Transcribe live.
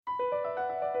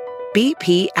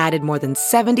BP added more than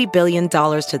 $70 billion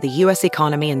to the U.S.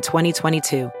 economy in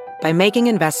 2022 by making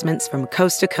investments from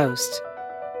coast to coast.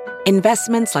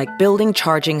 Investments like building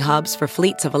charging hubs for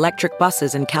fleets of electric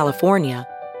buses in California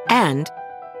and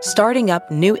starting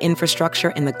up new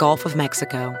infrastructure in the Gulf of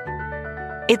Mexico.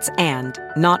 It's and,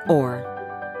 not or.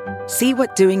 See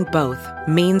what doing both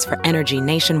means for energy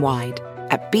nationwide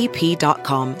at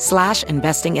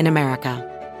bp.com/investing in America.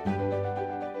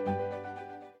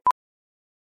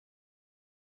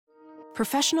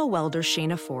 Professional welder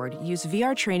Shayna Ford used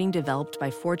VR training developed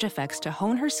by ForgeFX to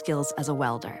hone her skills as a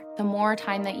welder. The more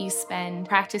time that you spend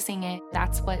practicing it,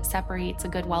 that's what separates a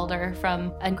good welder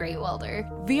from a great welder.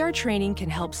 VR training can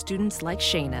help students like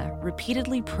Shayna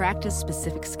repeatedly practice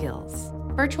specific skills.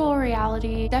 Virtual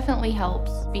reality definitely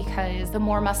helps because the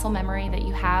more muscle memory that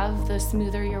you have, the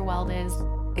smoother your weld is.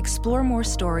 Explore more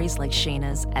stories like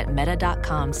Shayna's at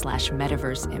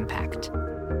meta.com/metaverseimpact.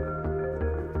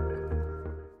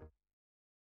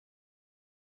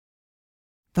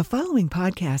 The following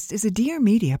podcast is a Dear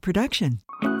Media production.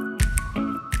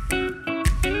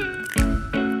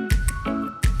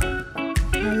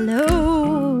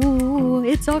 Hello,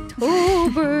 it's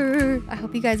October. I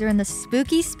hope you guys are in the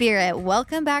spooky spirit.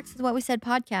 Welcome back to the What We Said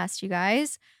podcast, you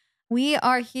guys. We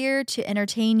are here to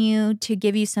entertain you, to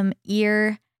give you some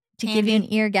give you an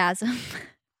eargasm,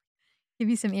 give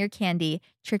you some ear candy.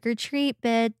 Trick or treat,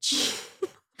 bitch.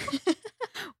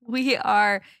 We're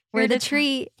the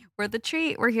treat.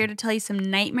 We're here to tell you some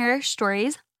nightmarish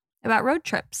stories about road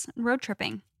trips and road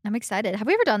tripping. I'm excited. Have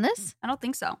we ever done this? I don't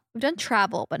think so. We've done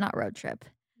travel, but not road trip.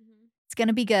 It's going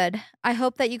to be good. I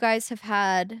hope that you guys have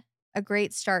had a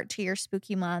great start to your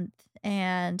spooky month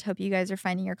and hope you guys are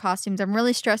finding your costumes. I'm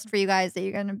really stressed for you guys that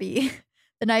you're going to be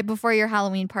the night before your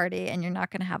Halloween party and you're not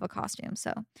going to have a costume.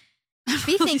 So be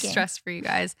really thinking. Stressed for you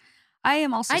guys. I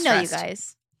am also stressed. I know you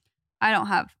guys. I don't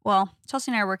have,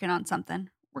 Chelsea and I are working on something.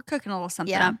 We're cooking a little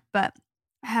something up, but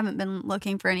I haven't been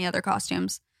looking for any other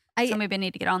costumes. So maybe I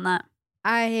need to get on that.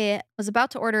 I was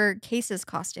about to order Case's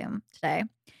costume today,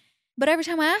 but every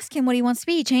time I ask him what he wants to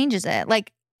be, he changes it.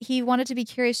 Like, he wanted to be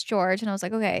Curious George, and I was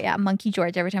like, okay, yeah, Monkey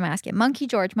George. Every time I ask him, Monkey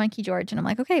George. And I'm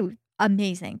like, okay,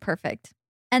 amazing, perfect.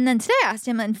 And then today I asked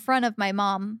him in front of my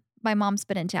mom. My mom's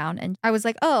been in town, and I was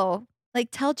like, oh,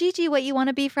 like, tell Gigi what you want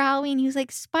to be for Halloween. He was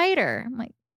like, Spider. I'm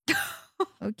like,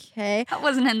 okay. That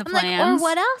wasn't in the I'm plans. like, or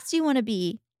what else do you want to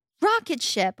be? Rocket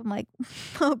ship. I'm like,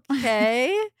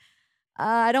 okay.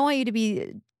 I don't want you to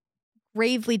be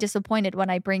gravely disappointed when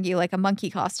I bring you like a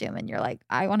monkey costume and you're like,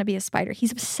 I want to be a spider.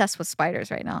 He's obsessed with spiders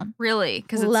right now. Really?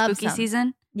 Because it's Loves spooky them.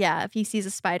 season? Yeah, if he sees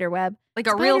a spider web. Like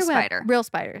a real spider? Real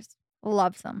spiders.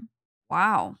 Loves them.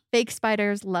 Wow. Fake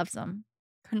spiders, loves them.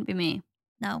 Couldn't be me.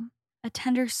 No. A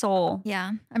tender soul.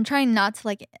 Yeah. I'm trying not to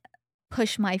like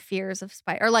push my fears of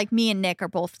spiders. Or like me and Nick are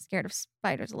both scared of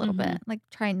spiders a little bit. Like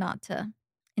trying not to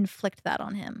inflict that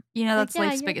on him. You know, that's Like,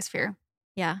 Leif's biggest fear.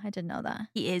 Yeah, I didn't know that.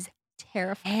 He is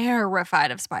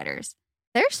Terrified of spiders.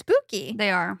 They're spooky.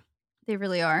 They are. They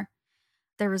really are.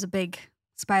 There was a big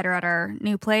spider at our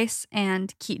new place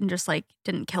and Keaton just like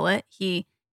didn't kill it. He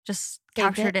just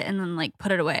captured it and then like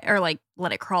put it away or like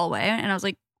let it crawl away. And I was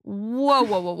like,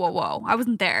 whoa. I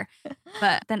wasn't there.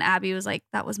 But then Abby was like,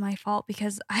 that was my fault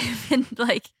because I've been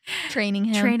like training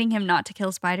him not to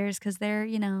kill spiders because they're,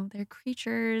 they're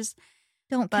creatures.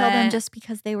 Don't kill them just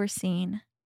because they were seen.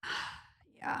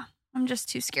 Yeah. I'm just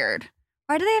too scared.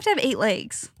 Why do they have to have 8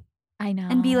 legs? I know.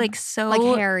 And be like so like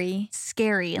hairy.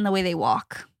 Scary in the way they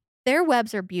walk. Their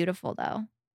webs are beautiful though.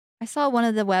 I saw one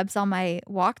of the webs on my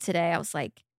walk today. I was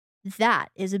like, that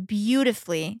is a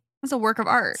beautifully It's a work of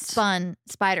art. spun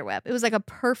spider web. It was like a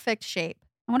perfect shape.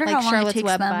 I wonder like how long Charlotte's it takes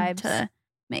Web them vibes. to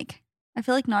make. I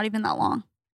feel like not even that long.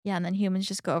 Yeah, and then humans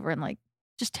just go over and like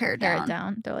Just tear it tear down. it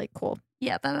down. They're like, cool.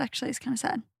 Yeah, that actually is kind of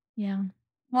sad. Yeah.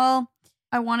 Well,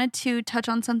 I wanted to touch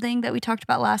on something that we talked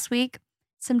about last week.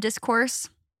 Some discourse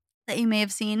that you may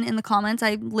have seen in the comments.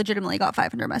 I legitimately got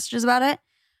 500 messages about it.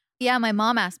 Yeah, my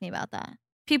mom asked me about that.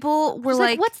 People were She's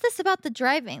like, what's this about the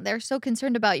driving? They're so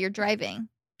concerned about your driving.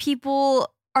 People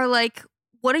are like,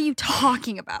 what are you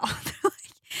talking about?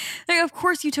 Like, of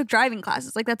course you took driving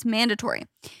classes. Like, that's mandatory.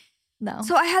 No.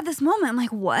 So I had this moment. I'm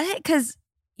like, what? Because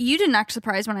you didn't act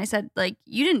surprised when I said, like,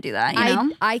 you didn't do that, you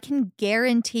know? I can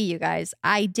guarantee you guys,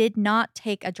 I did not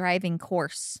take a driving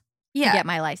course to get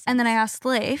my license. And then I asked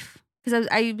Leif, because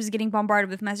I was getting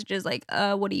bombarded with messages like,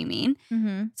 what do you mean?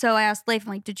 Mm-hmm. So I asked Leif, I'm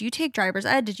like, did you take driver's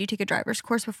ed? Did you take a driver's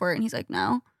course before? And he's like,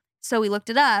 no. So we looked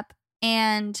it up.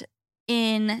 And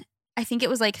in, I think it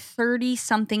was like 30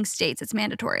 something states, it's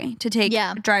mandatory to take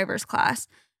a driver's class.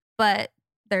 But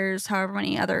there's however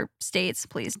many other states.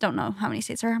 Please don't know how many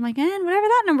states there are. I'm like, whatever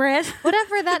that number is.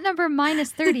 Whatever that number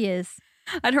minus 30 is.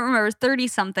 I don't remember. 30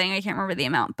 something. I can't remember the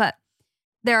amount. But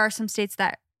there are some states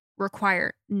that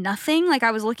require nothing. Like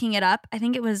I was looking it up. I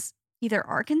think it was either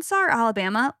Arkansas or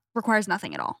Alabama requires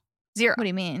nothing at all. Zero. What do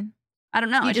you mean? I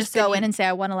don't know. You It just said go in and say,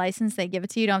 I want a license. They give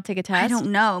it to you. You don't have to take a test. I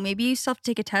don't know. Maybe you still have to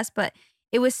take a test, but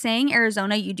it was saying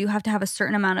Arizona, you do have to have a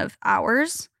certain amount of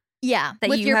hours Yeah. that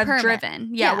with you your have permit. driven.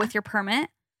 Yeah, Yeah. with your permit.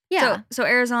 Yeah. So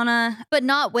Arizona, but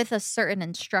not with a certain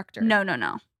instructor.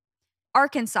 no.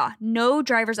 Arkansas, no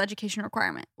driver's education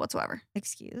requirement whatsoever.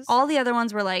 Excuse. All the other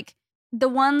ones were like, the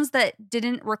ones that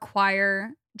didn't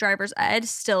require driver's ed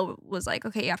still was like,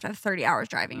 okay, you have to have 30 hours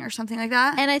driving or something like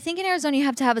that. And I think in Arizona, you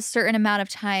have to have a certain amount of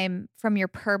time from your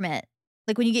permit.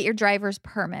 Like when you get your driver's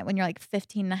permit, when you're like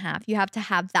 15 and a half, you have to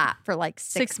have that for like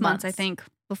 6 months, I think.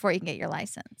 before you can get your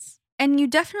license. And you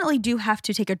definitely do have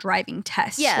to take a driving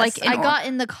test. Yes. Like I got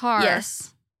in the car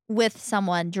Yes. with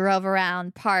someone, drove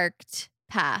around, parked,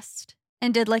 passed.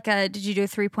 And did you do a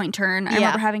 3-point turn? I Yeah.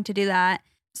 remember having to do that.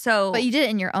 So, But you did it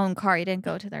in your own car. You didn't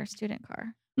go to their student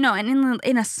car. no, and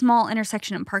in a small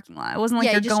intersection and parking lot. It wasn't like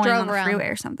Yeah, you you're just going drove on the around. freeway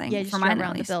or something. Yeah, you just for drove mine, at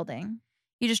around the least. building.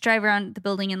 You just drive around the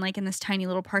building and like in this tiny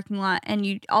little parking lot, and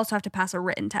you also have to pass a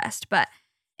written test. But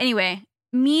anyway,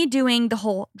 me doing the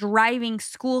whole driving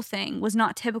school thing was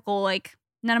not typical. Like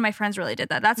none of my friends really did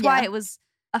that. That's why Yeah. it was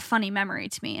a funny memory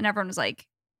to me. And everyone was like,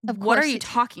 Of what are course you it-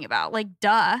 talking about? Like,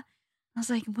 duh. I was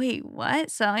like, wait,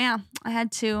 what? So yeah, I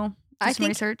had to do I some think-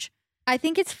 research. I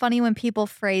think it's funny when people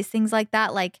phrase things like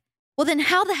that. Like, well, then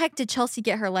how the heck did Chelsea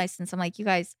get her license? I'm like, you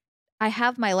guys, I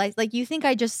have my license. Like, you think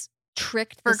I just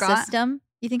tricked the Forgot. system?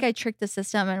 You think I tricked the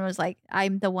system and was like,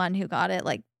 I'm the one who got it?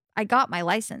 Like, I got my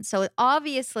license. So it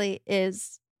obviously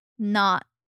is not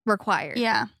required.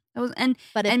 Yeah. It was, and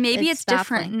But maybe it's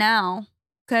different baffling. now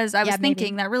because I was Yeah, maybe.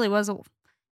 thinking that really was,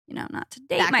 not to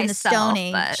date Back in the myself,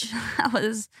 Stone but Age. that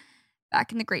was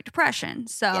back in the Great Depression.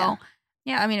 So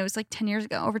yeah, I mean, it was like 10 years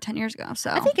ago, over 10 years ago. So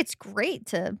I think it's great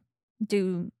to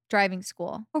do driving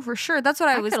school. oh, for sure. That's what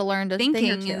I was could have learned a thing or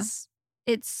thinking two.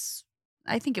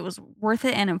 I think it was worth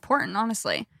it and important,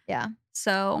 honestly. Yeah.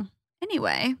 So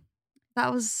anyway,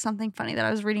 that was something funny that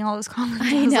I was reading all those comments.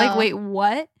 I I was like, know. wait,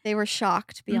 what? They were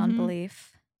shocked beyond Mhm.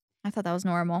 belief. I thought that was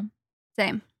normal.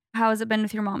 Same. How has it been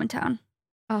with your mom in town?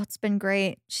 Oh, it's been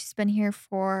great. She's been here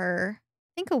for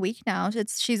I think a week now.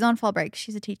 She's on fall break.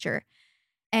 She's a teacher.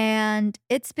 And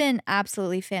it's been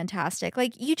absolutely fantastic.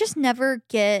 Like you just never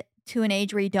get to an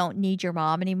age where you don't need your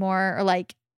mom anymore or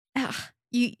like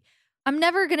I'm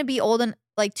never going to be old and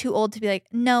like too old to be like,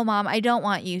 "No, mom, I don't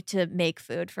want you to make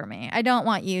food for me. I don't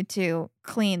want you to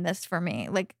clean this for me."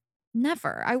 Like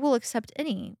never. I will accept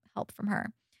any help from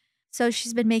her. So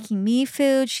she's been making me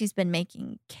food. She's been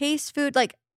making Case food.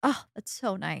 Like, oh, that's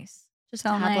so nice. Just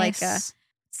to have like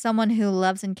someone who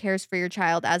loves and cares for your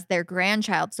child as their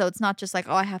grandchild. So it's not just like,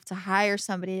 oh, I have to hire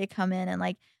somebody to come in and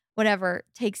like whatever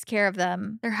takes care of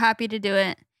them. They're happy to do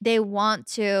it. They want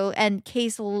to. And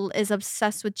Case is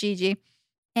obsessed with Gigi.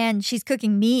 And she's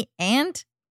cooking me and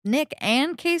Nick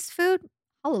and Case food.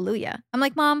 Hallelujah. I'm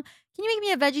like, Mom, can you make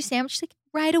me a veggie sandwich? She's like,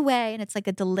 right away. And it's like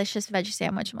a delicious veggie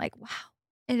sandwich. I'm like, wow.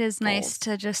 It is nice Goals.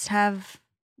 to just have,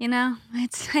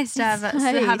 it's nice to have, It's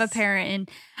to have a nice. parent. And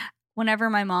whenever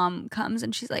my mom comes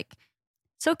and she's like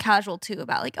so casual too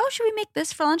about like, oh, should we make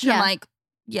this for lunch? And Yeah. I'm like,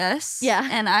 yes. Yeah.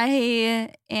 And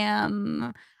I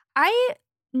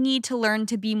need to learn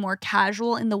to be more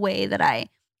casual in the way that I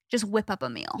just whip up a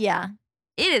meal. Yeah.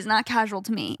 It is not casual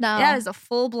to me. No. That is a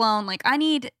full blown, like I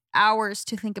need hours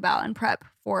to think about and prep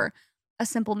for a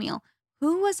simple meal.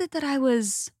 Who was it that it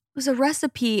was a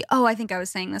recipe. Oh, I think I was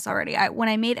saying this already. When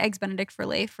I made eggs Benedict for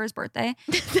Leif for his birthday,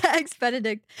 The eggs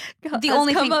Benedict The has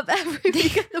only come thing- up every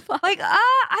week of the podcast. like,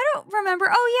 I don't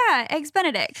remember. Oh yeah, eggs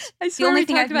Benedict. I the only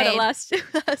thing talked I've about made. it last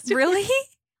week. Really?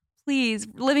 Please,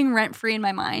 living rent free in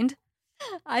my mind.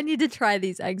 I need to try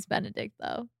these eggs Benedict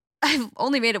though. I've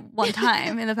only made it one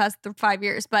time in the past 5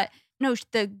 years, but no,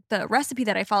 the recipe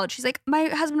that I followed, she's like, my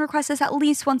husband requests this at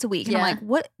least once a week. And I'm Yeah. like,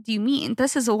 what do you mean?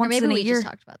 This is a Or once maybe in a we year. just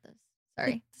talked about this.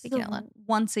 Sorry. Like, this is Speaking a out loud.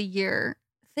 once a year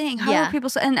thing. How Yeah. are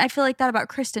people and I feel like that about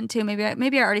Kristen too. Maybe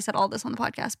I already said all this on the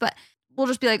podcast, but we'll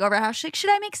just be like over at house. She's like, should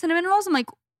I make cinnamon rolls? I'm like,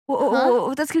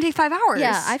 whoa, that's gonna take 5 hours.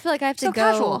 Yeah, I feel like I have to So go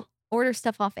casual. order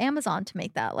stuff off Amazon to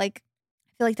make that. Like,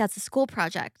 I feel like that's a school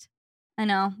project. I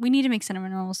know. We need to make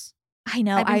cinnamon rolls. I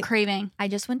know. I've been craving. I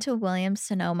just went to Williams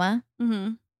Sonoma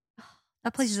Mm-hmm.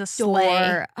 That place is a slay.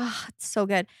 store. Oh, it's so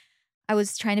good. I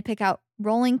was trying to pick out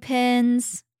rolling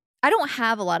pins. I don't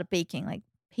have a lot of baking, like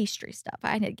pastry stuff.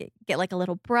 I had to get like a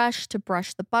little brush to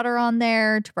brush the butter on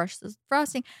there, to brush the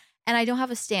frosting. And I don't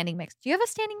have a standing mix. Do you have a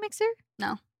standing mixer?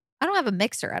 No. I don't have a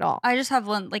mixer at all. I just have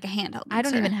one, like a handheld mixer. I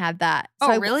don't even have that.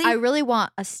 Oh, really? I really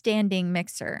want a standing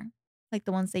mixer, like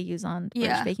the ones they use on the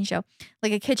British Baking Show.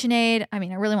 Like a KitchenAid. I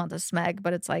mean, I really want the Smeg,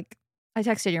 but it's like, I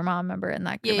texted your mom, remember, in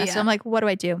that group message. So I'm like, what do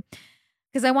I do?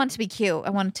 Because I want it to be cute. I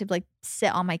want it to like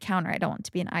sit on my counter. I don't want it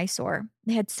to be an eyesore.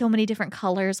 They had so many different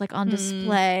colors like on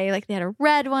display. Like they had a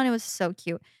red one. It was so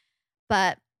cute.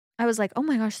 But I was like, oh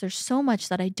my gosh, there's so much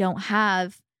that I don't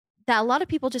have that a lot of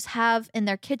people just have in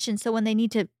their kitchen. So when they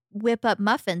need to whip up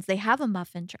muffins, they have a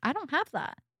muffin tray. I don't have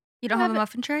that. You don't have a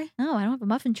muffin tray? No, I don't have a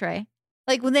muffin tray.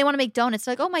 Like when they want to make donuts,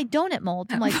 they're like, oh, my donut mold.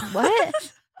 I'm like,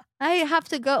 what? I have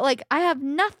to go. Like I have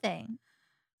nothing.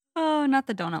 Oh, not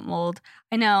the donut mold.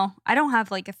 I know. I don't have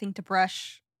like a thing to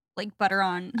brush like butter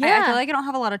on. Yeah. I feel like I don't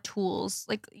have a lot of tools,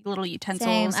 like little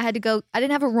utensils. Same. I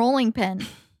didn't have a rolling pin. I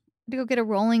had to go get a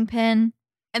rolling pin.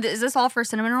 And is this all for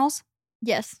cinnamon rolls?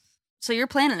 Yes. So you're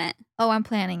planning it. Oh, I'm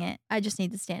planning it. I just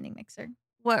need the standing mixer.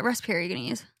 What recipe are you going to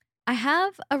use? I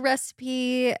have a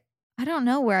recipe. I don't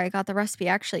know where I got the recipe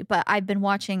actually, but I've been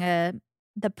watching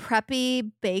the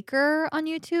Preppy Baker on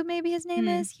YouTube, maybe his name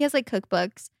is. He has like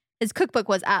cookbooks. His cookbook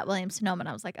was at Williams Sonoma, and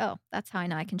I was like, oh, that's how I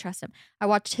know I can trust him. I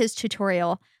watched his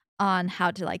tutorial on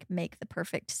how to like make the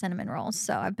perfect cinnamon rolls.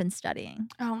 So I've been studying.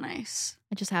 Oh, nice.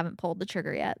 I just haven't pulled the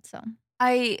trigger yet. So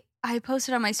I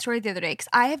posted on my story the other day because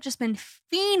I have just been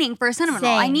fiending for a cinnamon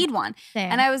roll. I need one.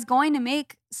 Same. And I was going to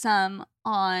make some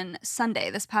on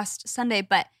Sunday, this past Sunday,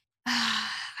 but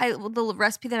the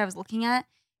recipe that I was looking at,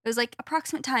 it was like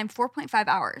approximate time, 4.5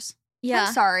 hours. Yeah.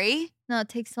 I'm sorry. No, it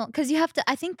takes so long. Because you have to,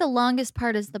 I think the longest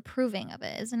part is the proving of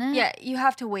it, isn't it? Yeah, you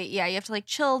have to wait. Yeah, you have to like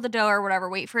chill the dough or whatever,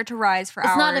 wait for it to rise for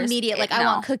hours. It's not immediate. Like I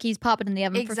want cookies popping in the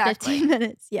oven for 15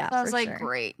 minutes. Yeah, so I was like, sure.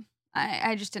 great.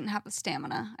 I just didn't have the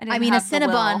stamina. I mean, a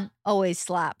Cinnabon always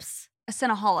slaps. A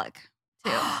Cinnaholic,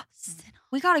 too.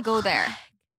 We got to go there.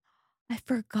 I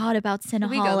forgot about Cinnaholic.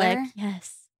 we go there?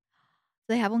 Yes.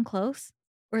 Do they have one close?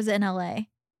 Or is it in LA?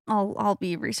 I'll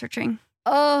be researching.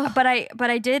 Oh. But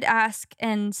I did ask,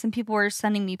 and some people were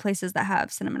sending me places that have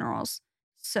cinnamon rolls.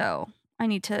 So I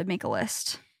need to make a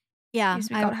list. Yeah. We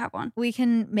gotta have one. We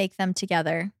can make them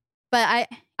together. But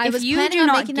I if was you planning do on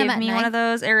not making give them at me night. one of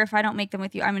those, or if I don't make them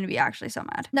with you, I'm going to be actually so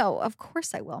mad. No, of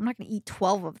course I will. I'm not going to eat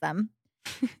 12 of them.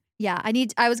 Yeah,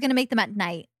 I was going to make them at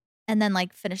night and then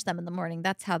like finish them in the morning.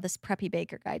 That's how this Preppy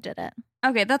Baker guy did it.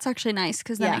 Okay, that's actually nice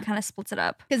because then it kind of splits it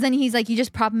up. Because then he's like, you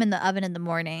just prop them in the oven in the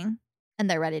morning and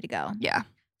they're ready to go. Yeah.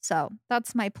 So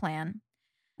that's my plan.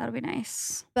 That'll be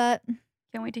nice. But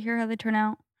can't wait to hear how they turn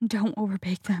out. Don't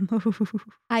overbake them.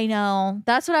 I know.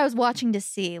 That's what I was watching to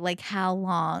see, like how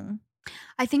long.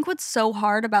 I think what's so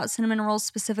hard about cinnamon rolls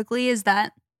specifically is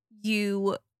that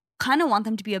you kind of want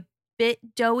them to be a bit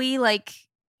doughy. Like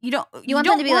you don't want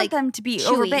them to be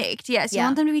chewy. overbaked. Yes, you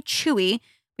want them to be chewy.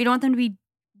 You don't want them to be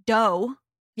dough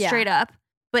straight up.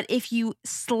 But if you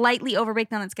slightly overbake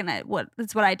them,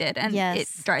 that's what I did, and it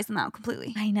dries them out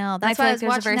completely. I know. That's why I was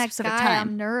watching that guy.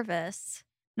 I'm nervous.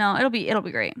 No, it'll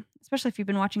be great, especially if you've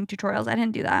been watching tutorials. I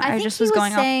didn't do that. I just was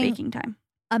going off baking time.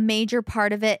 A major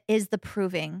part of it is the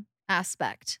proving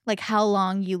aspect, like how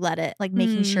long you let it, like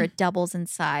making sure it doubles in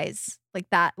size, like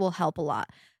that will help a lot.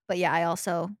 But yeah,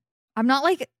 I'm not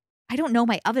like, I don't know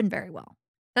my oven very well.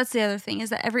 That's the other thing is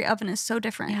that every oven is so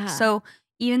different. Yeah. So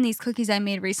even these cookies I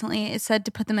made recently, it said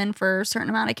to put them in for a certain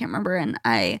amount. I can't remember. And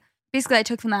I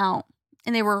took them out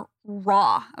and they were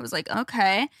raw. I was like,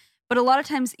 okay. But a lot of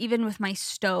times, even with my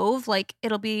stove, like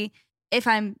it'll be, if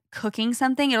I'm cooking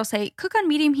something, it'll say cook on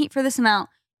medium heat for this amount.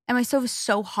 And my stove is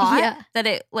so hot that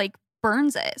it like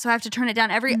burns it. So I have to turn it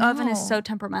down. Every oven is so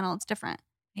temperamental. It's different.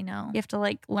 I know. You have to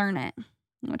like learn it,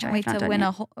 which I wait to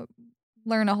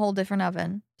learn a whole different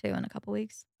oven too in a couple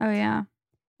weeks. Oh yeah.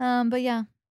 But yeah.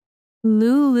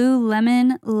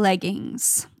 Lululemon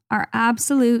leggings, our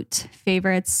absolute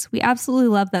favorites. We absolutely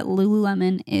love that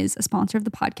Lululemon is a sponsor of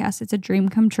the podcast. It's a dream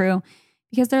come true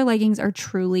because their leggings are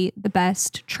truly the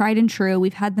best, tried and true.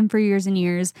 We've had them for years and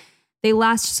years. They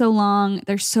last so long.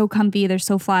 They're so comfy. They're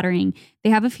so flattering. They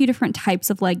have a few different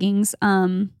types of leggings.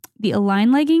 The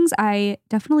Align leggings, I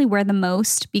definitely wear the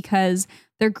most because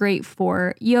they're great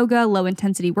for yoga, low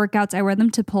intensity workouts. I wear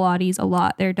them to Pilates a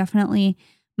lot. They're definitely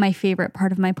my favorite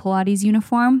part of my Pilates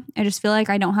uniform. I just feel like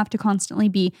I don't have to constantly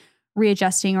be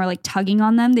readjusting or like tugging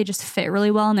on them. They just fit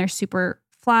really well and they're super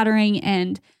flattering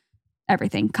and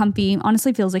everything. Comfy.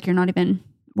 Honestly feels like you're not even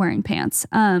wearing pants.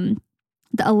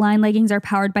 The Align leggings are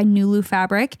powered by Nulu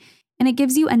fabric and it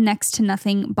gives you a next to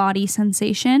nothing body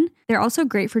sensation. They're also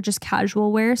great for just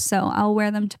casual wear. So I'll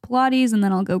wear them to Pilates and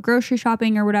then I'll go grocery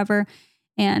shopping or whatever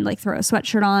and like throw a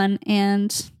sweatshirt on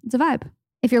and it's a vibe.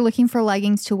 If you're looking for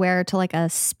leggings to wear to like a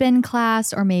spin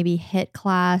class or maybe HIIT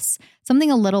class, something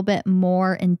a little bit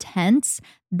more intense,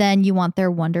 then you want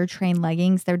their Wonder Train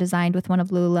leggings. They're designed with one of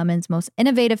Lululemon's most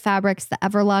innovative fabrics, the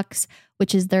Everlux,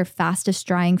 which is their fastest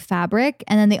drying fabric.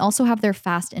 And then they also have their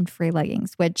fast and free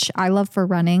leggings, which I love for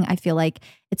running. I feel like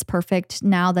it's perfect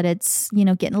now that it's,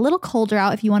 getting a little colder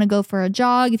out. If you want to go for a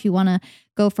jog, if you want to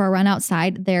go for a run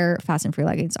outside, their fast and free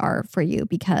leggings are for you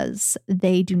because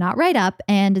they do not ride up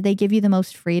and they give you the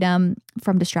most freedom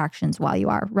from distractions while you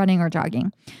are running or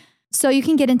jogging. So you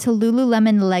can get into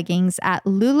Lululemon leggings at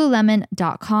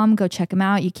Lululemon.com. Go check them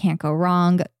out. You can't go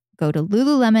wrong. Go to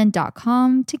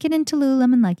Lululemon.com to get into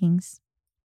Lululemon leggings.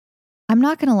 I'm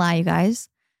not going to lie, you guys.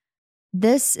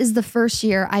 This is the first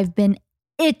year I've been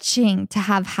itching to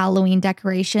have Halloween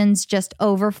decorations just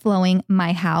overflowing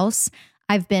my house.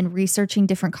 I've been researching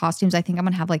different costumes. I think I'm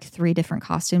going to have like 3 different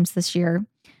costumes this year.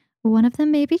 One of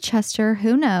them may be Chester.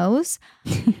 Who knows?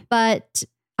 But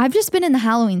I've just been in the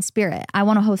Halloween spirit. I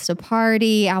want to host a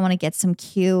party. I want to get some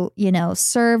cute,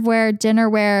 serveware,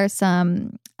 dinnerware,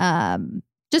 some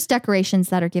just decorations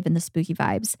that are giving the spooky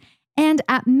vibes. And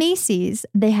at Macy's,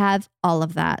 they have all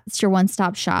of that. It's your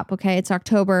one-stop shop, okay? It's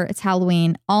October, it's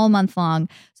Halloween, all month long.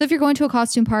 So if you're going to a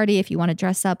costume party, if you want to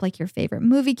dress up like your favorite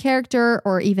movie character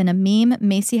or even a meme,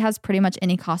 Macy has pretty much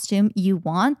any costume you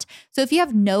want. So if you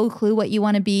have no clue what you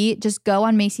want to be, just go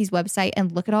on Macy's website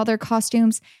and look at all their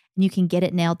costumes, and you can get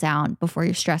it nailed down before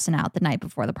you're stressing out the night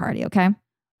before the party, okay?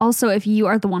 Also, if you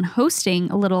are the one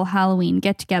hosting a little Halloween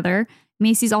get-together,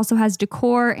 Macy's also has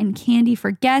decor and candy for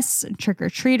guests,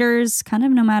 trick-or-treaters, kind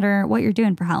of no matter what you're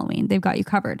doing for Halloween, they've got you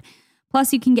covered.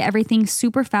 Plus, you can get everything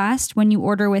super fast when you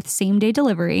order with same-day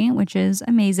delivery, which is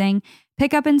amazing,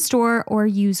 pick up in store, or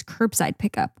use curbside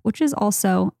pickup, which is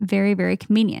also very, very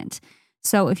convenient.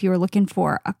 So if you're looking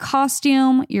for a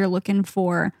costume, you're looking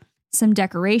for some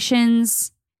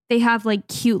decorations, they have like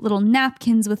cute little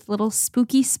napkins with little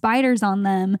spooky spiders on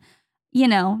them.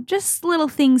 Just little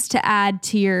things to add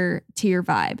to your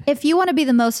vibe. If you want to be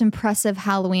the most impressive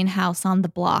Halloween house on the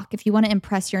block, if you want to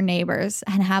impress your neighbors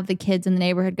and have the kids in the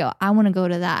neighborhood go, I want to go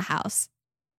to that house,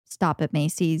 stop at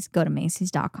Macy's, go to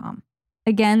Macy's.com.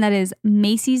 Again, that is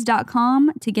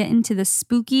Macy's.com to get into the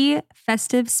spooky,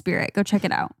 festive spirit. Go check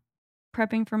it out.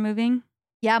 Prepping for moving?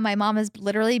 Yeah, my mom has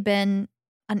literally been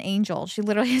an angel. She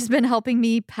literally has been helping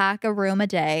me pack a room a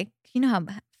day. You know how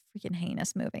freaking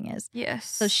heinous moving is. Yes.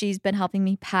 So she's been helping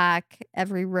me pack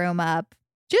every room up.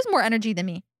 She has more energy than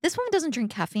me. This woman doesn't drink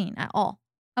caffeine at all.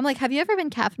 I'm like, have you ever been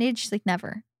caffeinated? She's like,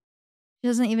 never. She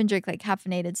doesn't even drink like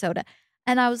caffeinated soda.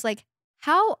 And I was like,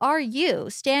 how are you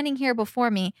standing here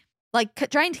before me, like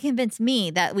trying to convince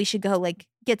me that we should go like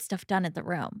get stuff done at the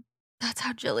room? That's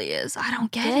how Jilly is. I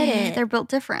don't get it. They're built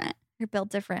different. You're built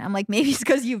different. I'm like, maybe it's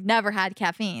because you've never had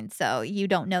caffeine, so you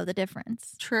don't know the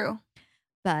difference. True.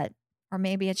 Or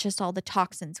maybe it's just all the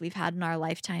toxins we've had in our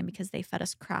lifetime because they fed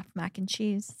us Kraft mac and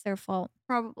cheese. It's their fault.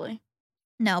 Probably.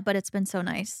 No, but it's been so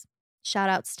nice. Shout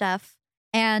out Steph.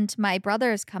 And my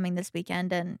brother is coming this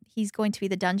weekend, and he's going to be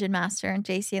the dungeon master, and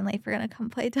JC and Leif are going to come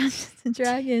play Dungeons and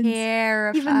Dragons.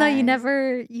 Terrified. Even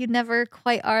though you never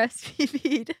quite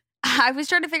RSVP'd. I was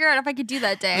trying to figure out if I could do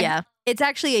that day. Yeah. It's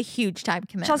actually a huge time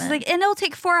commitment. Chelsea's like, and it'll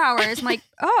take 4 hours. I'm like,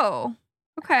 oh,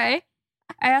 okay.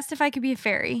 I asked if I could be a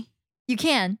fairy. You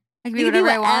can. I can You can do whatever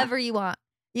I want. whatever you want.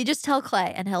 You just tell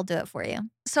Clay and he'll do it for you.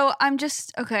 So I'm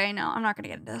just, okay, no, I'm not going to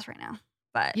get into this right now.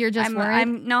 But You're just worried?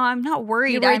 I'm not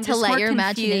worried. You're worried I'm to just let more your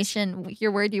confused. imagination,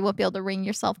 you're worried you won't be able to ring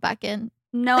yourself back in.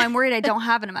 No, I'm worried I don't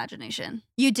have an imagination.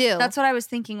 You do. That's what I was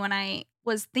thinking when I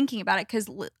was thinking about it, because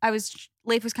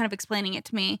Leif was kind of explaining it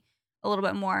to me a little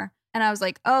bit more. And I was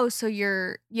like, oh, so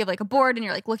you have like a board and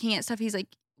you're like looking at stuff. He's like,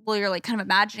 well, you're like kind of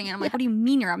imagining it. I'm like, what do you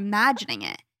mean you're imagining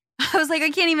it? I was like, I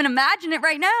can't even imagine it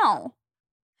right now.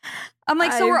 I'm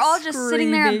like, so we're all just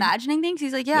sitting there imagining things?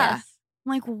 He's like, yeah. Yes.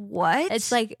 I'm like, what?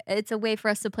 It's like, it's a way for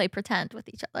us to play pretend with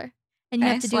each other. And you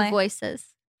Okay, have to do slay. voices.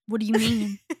 What do you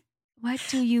mean? What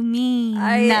do you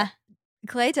mean?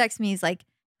 Clay texts me, he's like,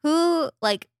 we're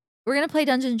going to play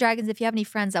Dungeons and Dragons if you have any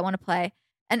friends that want to play.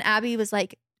 And Abby was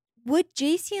like, would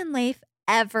JC and Leif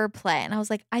ever play? And I was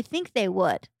like, I think they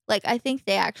would. Like, I think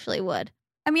they actually would.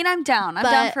 I mean, I'm down. I'm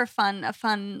down for a fun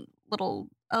little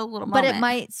moment. But it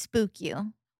might spook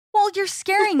you. Well, you're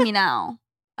scaring me now.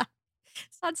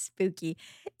 It's not spooky.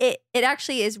 It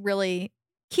actually is really.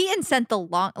 Keaton sent the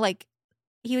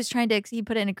he was trying to. He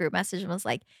put in a group message and was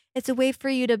like, "It's a way for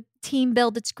you to team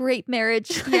build. It's great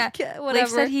marriage." Yeah, whatever. Leif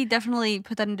said he definitely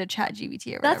put that into ChatGPT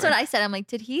or whatever. That's what I said. I'm like,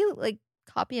 did he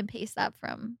copy and paste that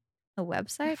from a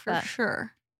website? For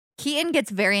sure. Keaton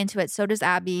gets very into it. So does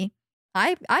Abby.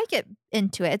 I get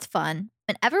into it. It's fun.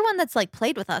 And everyone that's like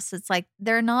played with us, it's like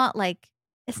they're not like,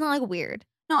 it's not like weird.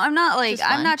 No, I'm not like, Just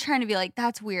I'm fun. not trying to be like,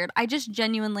 that's weird. I just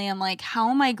genuinely am like, how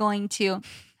am I going to,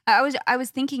 I was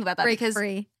thinking about that Break because,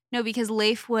 free. no, because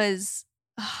Leif was,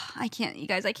 I can't, you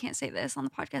guys, I can't say this on the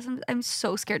podcast. I'm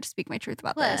so scared to speak my truth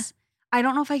about What? this. I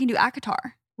don't know if I can do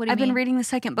ACOTAR. What do you I've mean? been reading the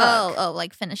second book. Oh,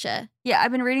 like finish it. Yeah,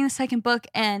 I've been reading the second book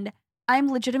and I'm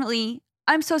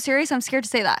so serious. I'm scared to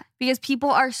say that because people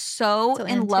are so So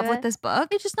in into love it? with this book.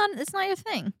 It's not your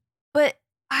thing. But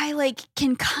I like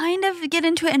can kind of get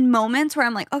into it in moments where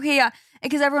I'm like, okay, yeah,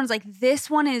 because everyone's like, this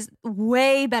one is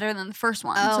way better than the first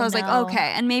one. Oh, So I was like, no.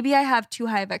 okay, and maybe I have too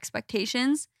high of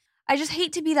expectations. I just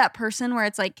hate to be that person where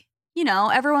it's like, you know,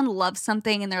 everyone loves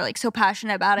something and they're like so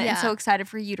passionate about it and Yeah. so excited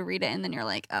for you to read it, and then you're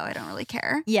like, oh, I don't really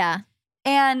care. Yeah.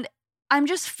 And I'm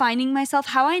just finding myself,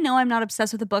 how I know I'm not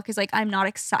obsessed with a book is like I'm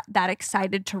not that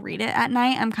excited to read it at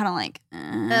night. I'm kind of like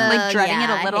dreading it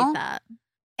yeah, a I little. hate that.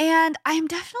 And I'm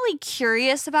definitely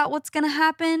curious about what's going to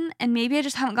happen. And maybe I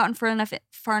just haven't gotten far enough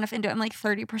into it. I'm like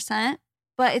 30%.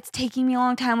 But it's taking me a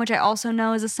long time, which I also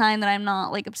know is a sign that I'm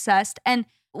not like obsessed. And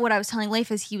what I was telling Leif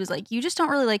is he was like, you just don't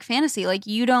really like fantasy. Like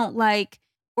you don't like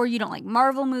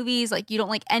Marvel movies. Like you don't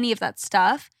like any of that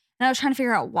stuff. And I was trying to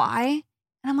figure out why.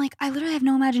 And I'm like, I literally have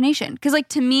no imagination. Because like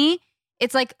to me,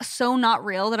 it's like so not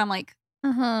real that I'm like,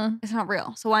 it's not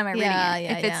real. So why am I reading Yeah,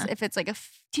 it? yeah, If it's like do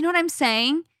you know what I'm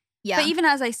saying? Yeah. But even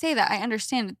as I say that, I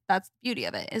understand that's the beauty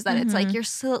of it is that it's like you're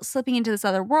slipping into this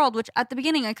other world, which at the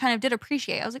beginning I kind of did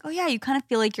appreciate. I was like, oh yeah, you kind of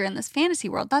feel like you're in this fantasy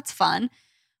world. That's fun.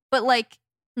 But like,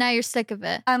 now you're sick of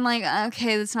it. I'm like,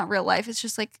 okay, that's not real life. It's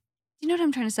just like, you know what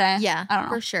I'm trying to say? Yeah. I don't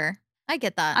know. For sure. I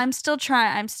get that. I'm still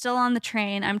trying. I'm still on the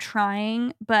train. I'm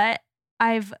trying, but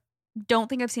don't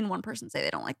think I've seen one person say they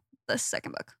don't like the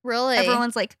second book. really.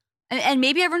 Everyone's like, and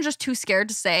maybe everyone's just too scared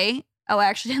to say, oh, I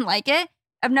actually didn't like it.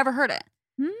 I've never heard it.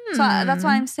 So that's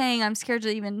why I'm saying I'm scared to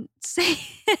even say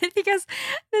it because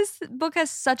this book has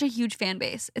such a huge fan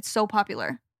base. It's so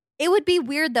popular. It would be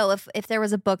weird though if there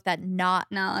was a book that not,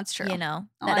 No, that's true. you know,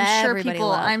 Oh, that I'm sure everybody people.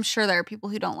 loves. I'm sure there are people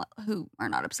who are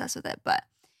not obsessed with it, but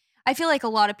I feel like a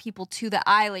lot of people too that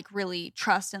I like really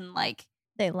trust and like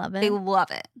They love it. they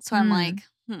love it. So I'm Mm.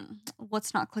 like,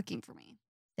 what's not clicking for me?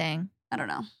 Dang. I don't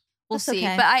know. We'll That's see.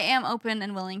 okay. But I am open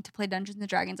and willing to play Dungeons and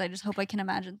Dragons. I just hope I can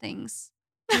imagine things.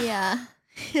 Yeah.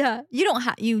 Yeah.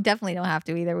 You definitely don't have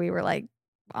to either. We were like,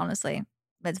 honestly,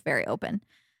 it's very open.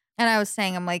 And I was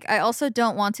saying, I'm like, I also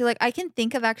don't want to. Like, I can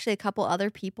think of actually a couple other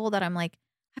people that I'm like,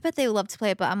 I bet they would love to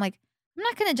play it, but I'm like, I'm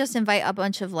not gonna just invite a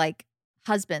bunch of like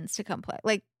husbands to come play.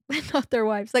 Like, not their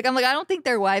wives. Like, I'm like, I don't think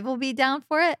their wife will be down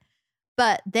for it,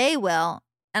 but they will.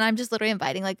 And I'm just literally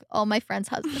inviting like all my friends'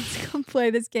 husbands to come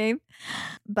play this game.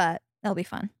 But it'll be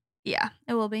fun. Yeah,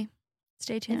 it will be.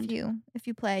 Stay tuned. If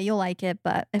you play, you'll like it,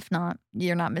 but if not,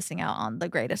 you're not missing out on the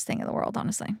greatest thing in the world,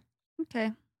 honestly.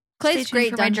 Okay. Clay's tuned great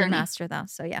for my dungeon journey. master though,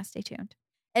 so yeah, stay tuned.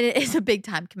 And it is a big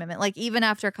time commitment. Like even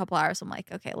after a couple hours, I'm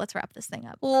like, okay, let's wrap this thing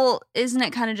up. Well, isn't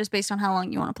it kind of just based on how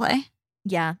long you want to play?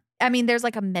 Yeah, I mean, there's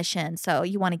like a mission, so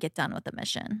you want to get done with the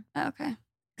mission Okay.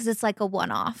 because it's like a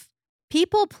one-off.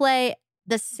 People play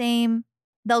the same.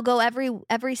 They'll go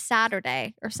every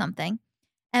Saturday or something,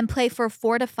 and play for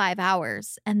 4 to 5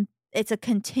 hours, and it's a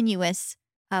continuous.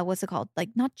 What's it called? Like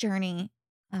not journey.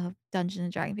 Dungeons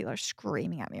and Dragons. People are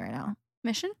screaming at me right now.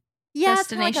 Mission? Yeah, it's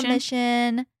kinda like a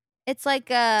Destination? mission. It's like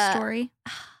a Story?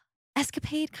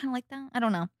 escapade, kind of like that. I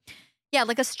don't know. Yeah,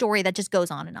 like a story that just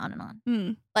goes on and on and on,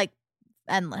 Hmm. like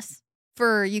endless.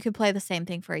 You could play the same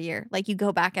thing for a year. Like you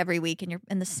go back every week and you're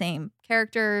in the same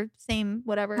character, same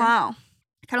whatever. Wow.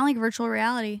 Kind of like virtual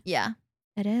reality. Yeah,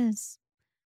 it is.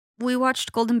 We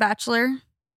watched Golden Bachelor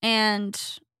and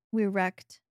We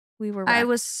wrecked. I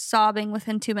was sobbing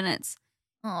within 2 minutes.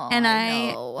 Oh, and I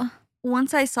I- know.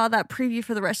 Once I saw that preview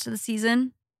for the rest of the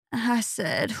season, I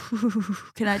said,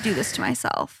 can I do this to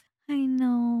myself? I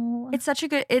know. It's such a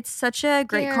great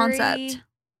Gary. concept.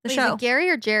 The Wait, show. Is it Gary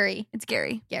or Jerry? It's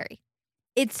Gary. Gary.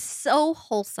 It's so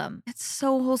wholesome. It's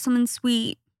so wholesome and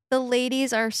sweet. The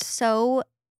ladies are so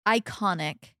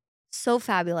iconic, so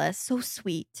fabulous, so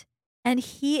sweet. And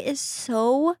he is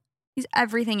He's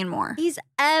everything and more. he's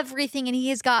everything, and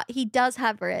he does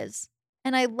have Riz.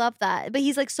 And I love that. But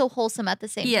he's like so wholesome at the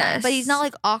same time. But he's not Yes.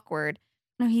 like awkward.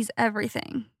 No, he's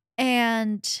everything.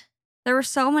 And There were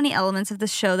so many elements of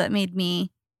this show that made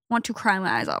me want to cry my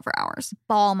eyes out for hours.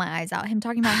 bawl my eyes out. Him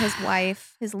talking about his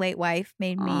wife, his late wife,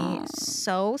 made me Aw.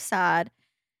 so sad.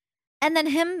 And then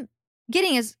him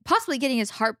possibly getting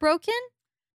his heart broken.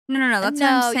 No, that's what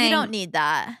I'm saying. you don't need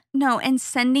that. No, and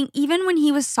even when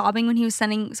he was sobbing when he was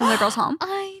sending some of the girls home,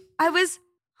 I was,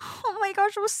 oh my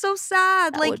gosh, it was so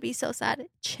sad. That Like, would be so sad.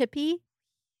 Chippy.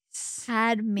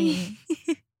 had me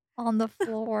on the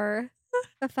floor.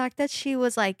 The fact that she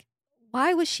was like,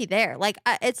 why was she there? Like,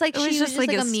 it's like It was she was just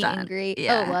like a meet stunt. and greet.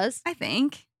 Yeah. Oh, it was? I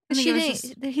think. She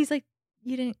didn't. He's like,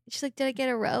 you didn't. She's like, did I get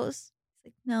a rose? He's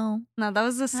like, no. No, that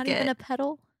was a Not skit. even a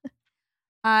petal.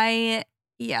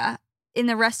 Yeah. In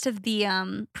the rest of the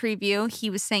preview, he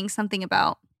was saying something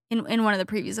about, in one of the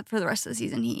previews for the rest of the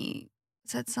season, he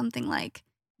said something like,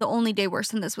 the only day worse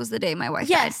than this was the day my wife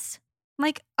died. Yes. I'm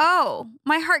like, oh,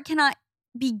 my heart cannot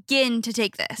begin to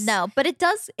take this. No, but it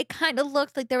kind of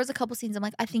looked like there was a couple scenes. I'm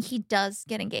like, I think he does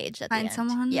get engaged at the Find end.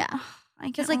 someone? Yeah.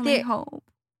 I can like, only they- hope.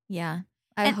 Yeah.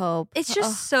 I And hope. It's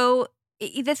just so,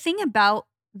 the thing about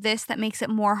this that makes it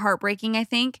more heartbreaking, I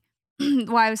think,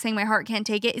 why I was saying my heart can't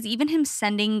take it, is even him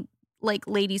sending like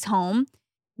ladies home.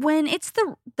 When it's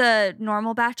the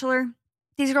normal Bachelor,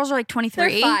 these girls are like 23.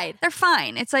 They're fine. They're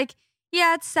fine. It's like,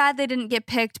 yeah, it's sad they didn't get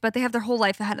picked, but they have their whole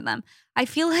life ahead of them. I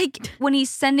feel like when he's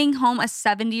sending home a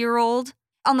 70-year-old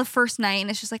on the first night, and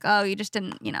it's just like, oh, you just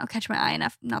didn't, catch my eye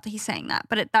enough. Not that he's saying that,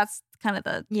 but that's kind of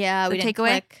the Yeah, the we didn't takeaway.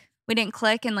 click. We didn't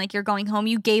click, and like you're going home.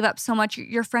 You gave up so much.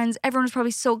 Your friends, everyone was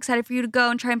probably so excited for you to go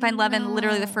and try and find love. And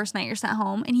literally the No. first night you're sent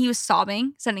home, and he was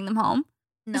sobbing, sending them home.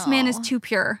 This man is No. too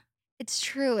pure. It's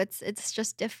true. It's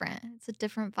just different. It's a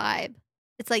different vibe.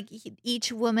 It's like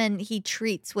each woman he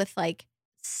treats with like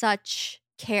such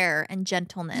care and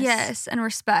gentleness. Yes, and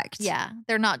respect. Yeah.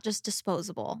 They're not just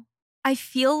disposable. I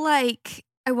feel like,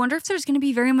 I wonder if there's going to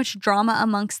be very much drama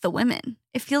amongst the women.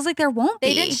 It feels like there won't They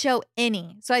be. didn't show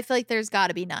any. So I feel like there's got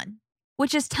to be none.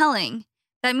 Which is telling.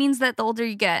 That means that the older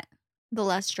you get, The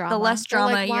less drama. less They're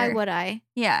like, drama why you're- would I?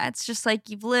 yeah, it's just like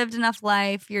you've lived enough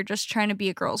life. You're just trying to be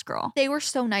a girl's girl. They were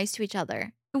so nice to each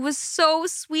other. It was so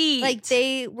sweet. Like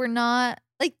they were not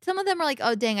like some of them are like,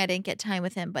 oh dang, I didn't get time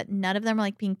with him, but none of them are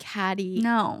like being catty.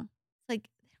 No. Like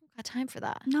they don't got time for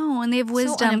that. No, and they have So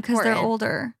wisdom because they're unimportant.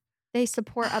 older. They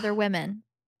support other women.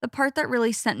 The part that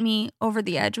really sent me over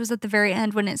the edge was at the very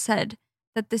end when it said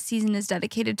that this season is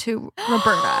dedicated to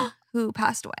Roberta, who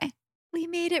passed away. We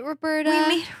made it, Roberta. We made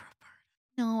Roberta.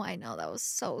 No, I know that was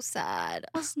so sad. It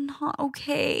was not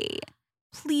okay.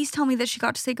 Please tell me that she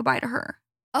got to say goodbye to her.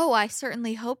 Oh, I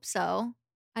certainly hope so.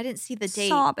 I didn't see the date. I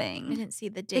Sobbing. didn't see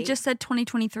the date. It just said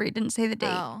 2023. It didn't say the date.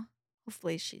 Oh,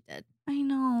 hopefully she did. I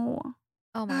know.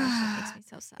 Oh my gosh, that makes me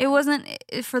so sad. It wasn't,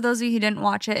 for those of you who didn't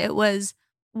watch it, it was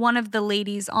one of the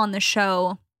ladies on the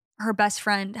show. Her best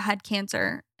friend had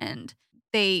cancer, and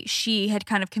she had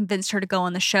kind of convinced her to go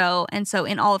on the show. And so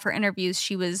in all of her interviews,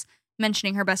 she was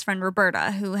mentioning her best friend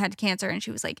Roberta, who had cancer, and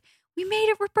she was like, we made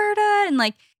it, Roberta. And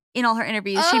like in all her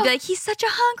interviews, she'd be like, he's such a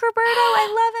hunk, Roberto. I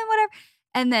love him, whatever.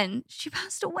 And then she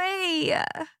passed away.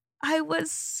 I was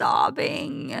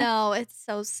sobbing. No, it's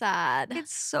so sad.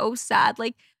 It's so sad.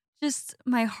 Like, just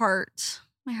my heart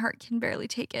can barely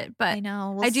take it. But I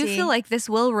know. We'll I do see. feel like this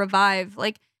will revive.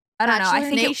 Like, I don't know. I Bachelor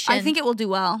think Nation. I think it will do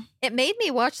well. It made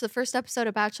me watch the first episode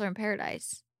of Bachelor in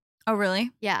Paradise. Oh,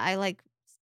 really? Yeah, I like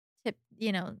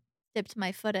dipped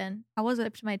my foot in, How was it?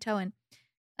 dipped my toe in.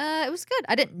 It was good.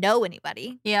 I didn't know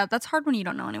anybody, Yeah, that's hard when you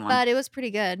don't know anyone. but it was pretty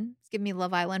good. It's giving me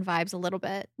Love Island vibes a little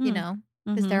bit, you Mm. know,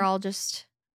 because Mhm. they're all just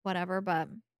whatever. But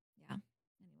yeah.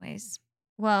 Anyways,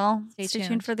 well, Stay stay tuned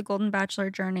tuned. for the Golden Bachelor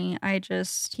journey.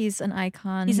 he's an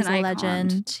icon. He's He's an a icon.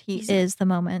 legend. He He's a- is the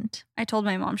moment. I told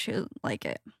my mom she would like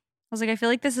it. I was like, I feel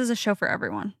like this is a show for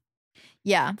everyone.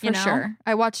 Yeah, for You know? sure.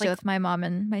 I watched it Like- with my mom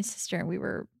and my sister, and we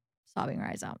were sobbing our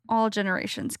eyes out. All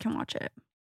generations can watch it.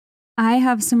 I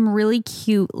have some really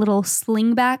cute little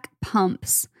slingback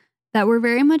pumps that were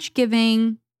very much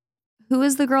giving. Who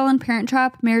is the girl in Parent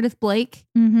Trap? Meredith Blake.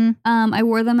 Mm-hmm. I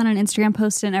wore them on an Instagram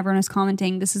post and everyone was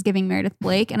commenting, this is giving Meredith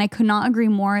Blake. And I could not agree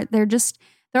more. They're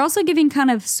also giving kind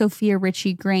of Sophia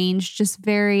Richie Grange, just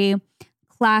very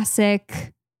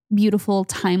classic, beautiful,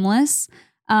 timeless.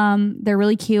 They're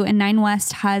really cute. And Nine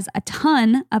West has a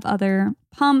ton of other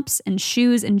pumps and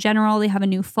shoes in general. They have a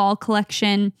new fall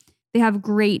collection. They have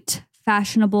great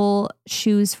fashionable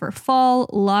shoes for fall,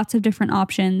 lots of different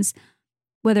options.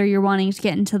 Whether you're wanting to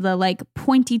get into the like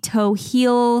pointy toe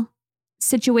heel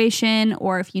situation,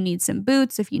 or if you need some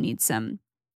boots, if you need some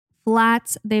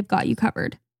flats, they've got you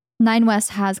covered. Nine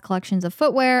West has collections of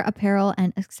footwear, apparel,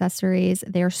 and accessories.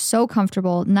 They're so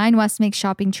comfortable. Nine West makes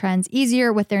shopping trends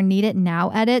easier with their Need It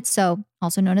Now edit, so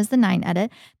also known as the 9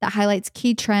 edit, that highlights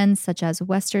key trends such as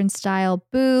Western style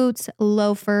boots,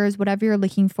 loafers, whatever you're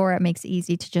looking for. It makes it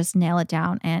easy to just nail it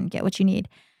down and get what you need.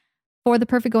 For the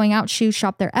perfect going out shoe,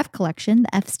 shop their F collection.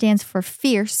 The F stands for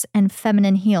fierce and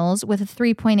feminine heels with a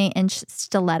 3.8-inch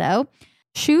stiletto.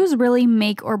 Shoes really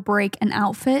make or break an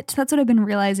outfit. That's what I've been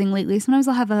realizing lately. Sometimes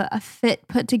I'll have a fit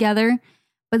put together,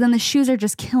 but then the shoes are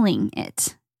just killing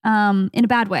it. in a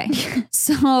bad way.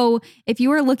 So if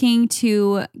you are looking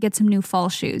to get some new fall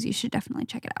shoes, you should definitely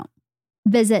check it out.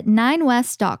 Visit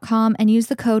 9west.com and use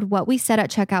the code What We Said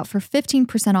at checkout for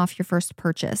 15% off your first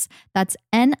purchase. That's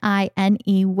NINEwest.com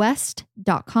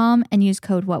and use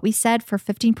code What We Said for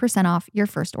 15% off your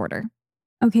first order.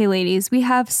 Okay, ladies, we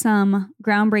have some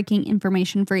groundbreaking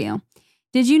information for you.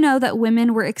 Did you know that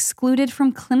women were excluded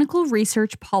from clinical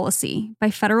research policy by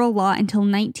federal law until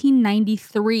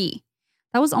 1993?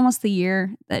 That was almost the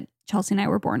year that Chelsea and I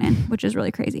were born in, which is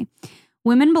really crazy.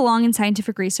 Women belong in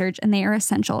scientific research and they are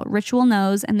essential. Ritual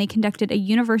knows, and they conducted a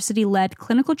university-led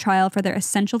clinical trial for their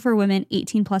Essential for Women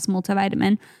 18 Plus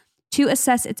multivitamin to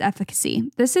assess its efficacy.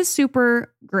 This is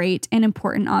super great and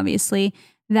important, obviously,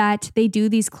 that they do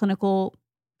these clinical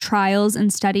trials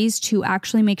and studies to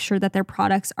actually make sure that their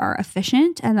products are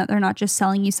efficient and that they're not just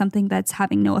selling you something that's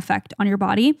having no effect on your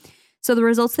body. So the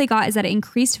results they got is that it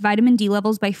increased vitamin D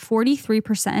levels by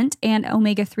 43% and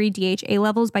omega-3 DHA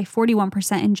levels by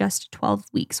 41% in just 12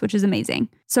 weeks, which is amazing.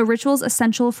 So Ritual's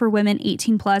Essential for Women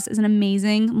 18 Plus is an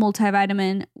amazing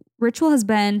multivitamin. Ritual has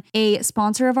been a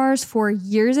sponsor of ours for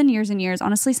years and years and years,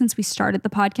 honestly, since we started the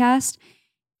podcast,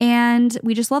 and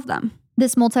we just love them.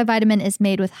 This multivitamin is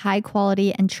made with high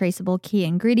quality and traceable key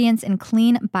ingredients in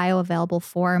clean, bioavailable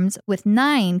forms with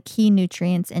 9 key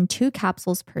nutrients in 2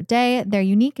 capsules per day. Their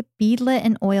unique beadlet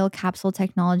and oil capsule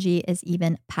technology is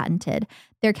even patented.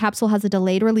 Their capsule has a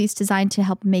delayed release designed to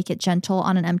help make it gentle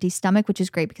on an empty stomach, which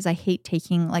is great because I hate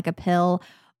taking like a pill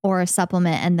or a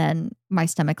supplement and then my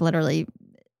stomach literally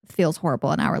feels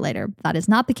horrible an hour later. That is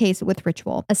not the case with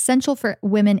Ritual. Essential for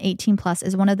Women 18 Plus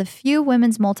is one of the few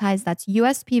women's multis that's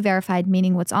USP verified,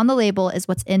 meaning what's on the label is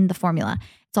what's in the formula.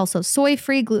 It's also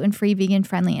soy-free, gluten-free,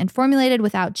 vegan-friendly, and formulated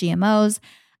without GMOs.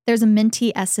 There's a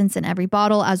minty essence in every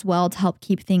bottle as well to help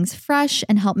keep things fresh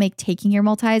and help make taking your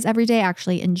multis every day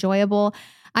actually enjoyable.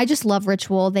 I just love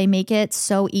Ritual. They make it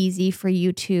so easy for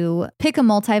you to pick a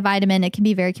multivitamin. It can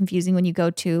be very confusing when you go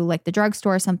to like the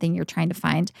drugstore or something, you're trying to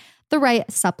find the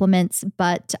right supplements,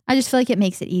 but I just feel like it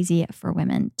makes it easy for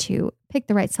women to pick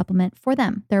the right supplement for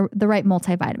them. They're the right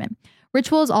multivitamin.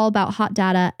 Ritual is all about hot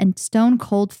data and stone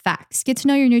cold facts. Get to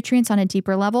know your nutrients on a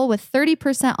deeper level with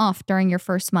 30% off during your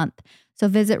first month. So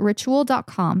visit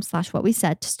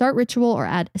ritual.com/whatwesaid to start Ritual or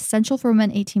add Essential for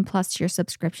Women 18 Plus to your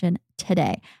subscription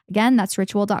today. Again, that's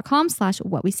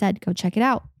ritual.com/whatwesaid. Go check it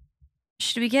out.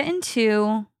 Should we get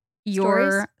into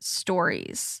your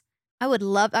stories? I would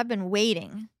love, I've been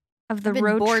waiting. Of the I've been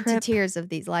road bored trip to tears of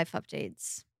these life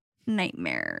updates.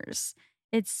 nightmares.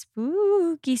 It's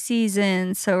spooky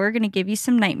season, so we're going to give you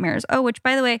some nightmares. Oh, which,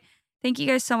 by the way, thank you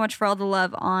guys so much for all the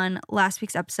love on last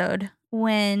week's episode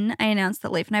when I announced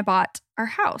that Leif and I bought our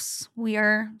house. We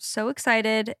are so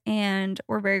excited and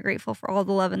we're very grateful for all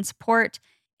the love and support.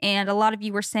 And a lot of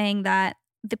you were saying that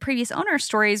the previous owner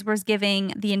stories was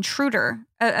giving The Intruder,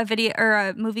 a video or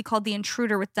a movie called The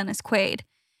Intruder with Dennis Quaid.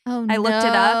 Oh, I looked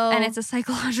it up and it's a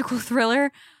psychological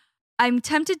thriller. I'm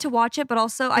tempted to watch it, but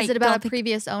also Is it about a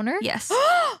previous owner? Yes.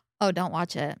 Oh, don't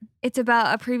watch it. It's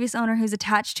about a previous owner who's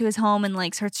attached to his home and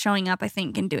like starts showing up, I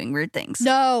think, and doing weird things.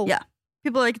 No. Yeah.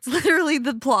 People are like, it's literally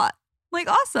the plot. I'm like,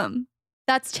 awesome.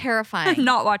 That's terrifying. I'm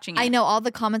not watching it. I know all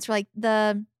the comments were like,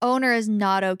 the owner is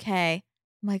not okay.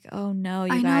 I'm like, oh no,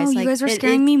 you I guys. know, like, you guys were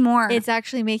scaring me more. It's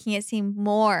actually making it seem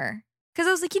more. Because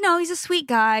I was like, he's a sweet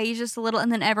guy. He's just a little.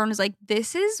 And then everyone was like,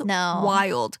 this is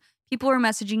wild. People were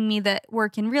messaging me that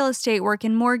work in real estate, work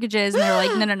in mortgages. And they're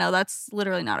like, no, that's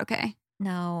literally not okay.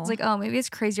 No. I was like, oh, maybe it's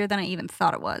crazier than I even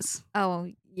thought it was.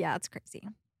 Oh, yeah, it's crazy.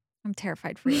 I'm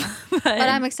terrified for you. but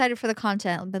I'm excited for the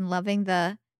content. I've been loving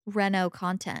the Reno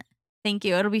content. Thank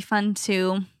you. It'll be fun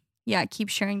to, keep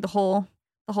sharing the whole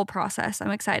process.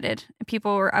 I'm excited. And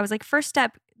I was like, first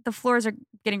step, the floors are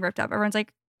getting ripped up. Everyone's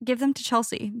like, give them to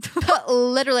Chelsea.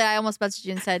 Literally, I almost messaged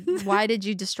you and said, why did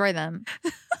you destroy them?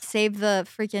 Save the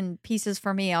freaking pieces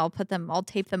for me. I'll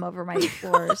tape them over my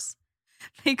floors.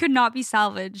 They could not be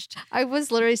salvaged. I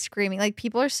was literally screaming. Like,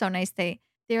 people are so nice. They're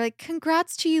like,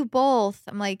 congrats to you both.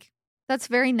 I'm like, that's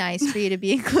very nice for you to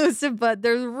be inclusive, but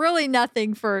there's really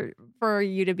nothing for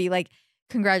you to be like,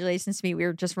 congratulations to me. We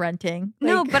were just renting.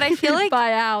 No, but I feel like buy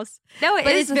a house. No,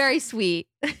 it's very sweet.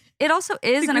 It also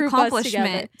is an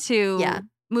accomplishment to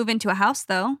move into a house,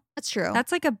 though. That's true.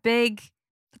 That's a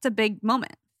big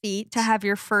moment. Feat to have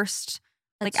your first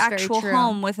actual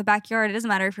home with a backyard. It doesn't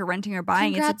matter if you're renting or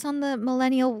buying. Congrats on the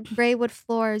millennial gray wood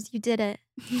floors. You did it.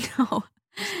 No,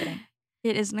 just kidding.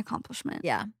 It is an accomplishment.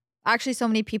 Yeah. Actually, so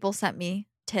many people sent me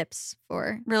tips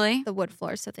for the wood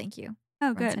floors. So thank you.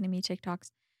 Oh, for good. Sending me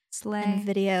TikToks and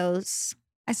videos.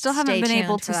 I still haven't been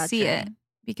able to see it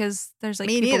because there's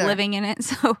people living in it.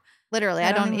 So Literally, I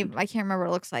I don't don't even- even. I can't remember what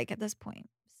it looks like at this point.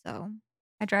 So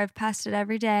I drive past it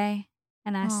every day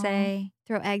and I Aw. say,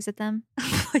 throw eggs at them.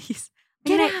 please.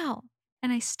 Get And out.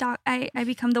 and I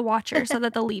become the watcher so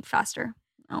that they'll leave faster.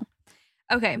 Oh.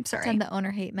 Okay, I'm sorry. Send the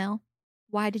owner hate mail.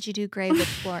 Why did you do gray wood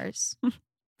floors?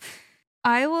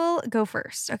 I will go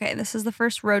first. Okay, this is the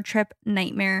first road trip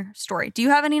nightmare story. Do you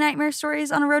have any nightmare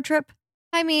stories on a road trip?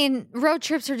 I mean, road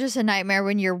trips are just a nightmare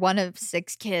when you're one of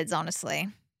 6 kids, honestly.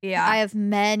 Yeah. I have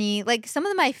many, like some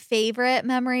of my favorite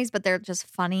memories, but they're just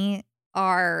funny,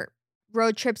 are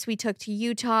road trips we took to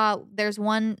Utah. There's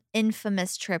one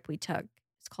infamous trip we took.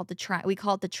 It's called we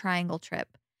call it the Triangle Trip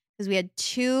because we had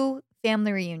 2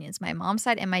 family reunions, my mom's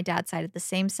side and my dad's side at the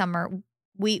same summer.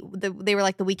 They were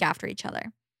like the week after each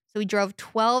other. So we drove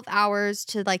 12 hours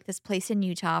to like this place in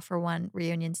Utah for one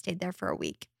reunion, stayed there for a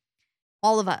week.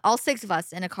 All 6 of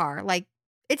us in a car. Like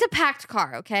it's a packed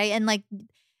car, okay? And like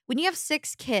when you have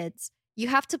 6 kids, you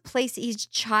have to place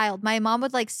each child. My mom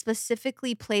would like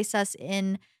specifically place us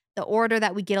in the order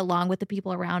that we get along with the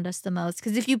people around us the most.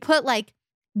 Because if you put like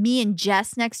me and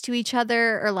Jess next to each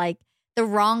other or like the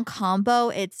wrong combo,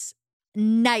 it's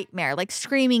nightmare, like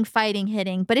screaming, fighting,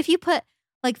 hitting. But if you put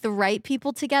like the right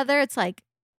people together, it's like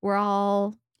we're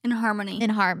all in harmony. in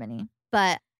harmony.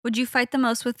 But Would you fight the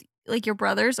most with like your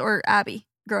brothers or Abby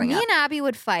growing me up? and Abby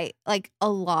would fight like a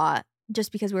lot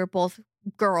just because we were both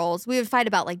girls. We would fight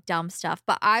about like dumb stuff,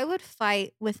 but I would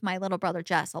fight with my little brother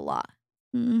Jess a lot.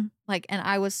 Mm. Like, and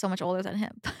I was so much older than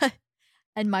him.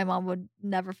 And my mom would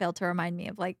never fail to remind me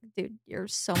of like, dude, you're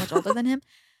so much older than him.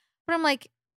 But I'm like,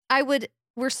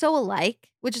 we're so alike,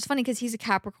 which is funny because he's a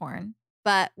Capricorn,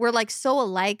 but we're like so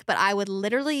alike. But I would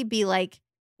literally be like,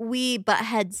 we butt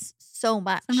heads so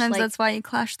much. Sometimes like, that's why you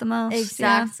clash the most.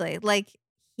 exactly. Like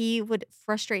he would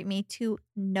frustrate me to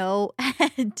no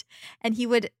end. And he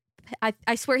would,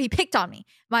 I swear he picked on me.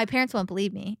 My parents won't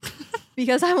believe me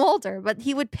because I'm older, but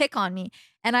he would pick on me.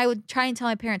 And I would try and tell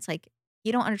my parents, like,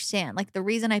 you don't understand. Like the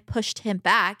reason I pushed him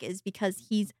back is because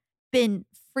he's been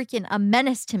freaking a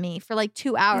menace to me for like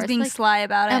 2 hours. He's being like, sly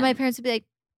about it. and my parents would be like,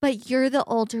 but you're the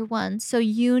older one. So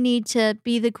you need to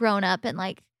be the grown up and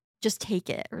like just take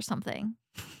it or something.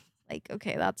 Like,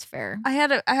 okay, that's fair. I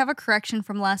have a correction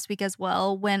from last week as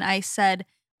well when I said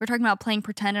we're talking about playing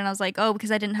pretend and I was like, oh,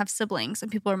 because I didn't have siblings,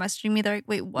 and people are messaging me. They're like,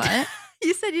 wait, what?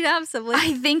 You said you didn't have siblings.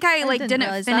 I think I like didn't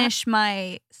realize that. finish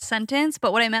my sentence,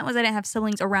 but what I meant was I didn't have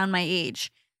siblings around my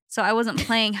age, so I wasn't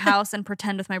playing house and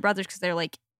pretend with my brothers because they're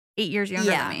like 8 years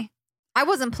younger Yeah. than me. I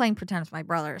wasn't playing pretend with my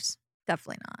brothers.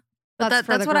 Definitely not. But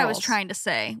for that's the what I was girls. trying to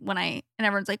say and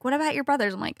everyone's like, what about your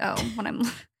brothers? I'm like, oh, when I'm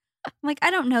like, I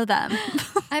don't know them.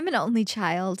 I'm an only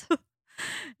child.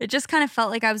 It just kind of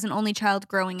felt like I was an only child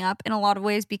growing up in a lot of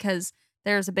ways because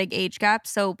there's a big age gap.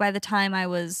 So by the time I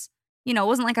was, it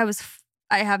wasn't like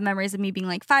I have memories of me being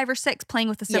like 5 or 6 playing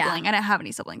with a Yeah. sibling. I didn't have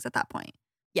any siblings at that point.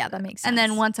 Yeah, that makes sense. And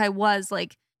then once I was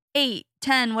like 8,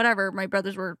 10, whatever, my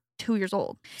brothers were 2 years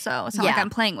old. So it's not like Yeah. I'm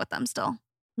playing with them still.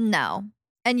 No.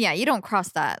 And yeah, you don't cross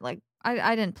that. Like,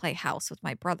 I didn't play house with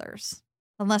my brothers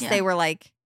unless Yeah. they were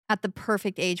like at the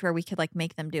perfect age where we could like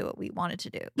make them do what we wanted to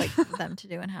do, like for them to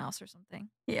do in house or something.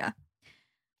 Yeah.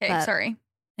 Okay, But- sorry.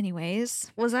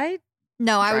 Anyways, Was I?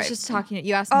 no, I was Right. just talking.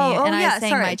 You asked me, Oh, and I yeah, was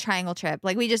saying my sorry. triangle trip.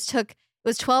 Like we just took. It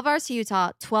was 12 hours to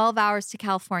Utah, 12 hours to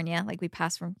California. Like we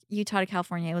passed from Utah to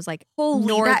California. It was like Holy,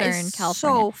 northern that is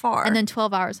California, so far. and then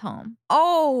 12 hours home.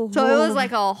 oh. So it was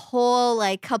like a whole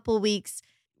like couple weeks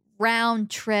round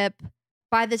trip.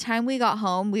 By the time we got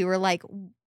home, we were like,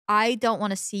 I don't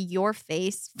want to see your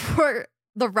face for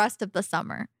the rest of the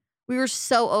summer. We were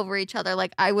so over each other.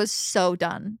 Like I was so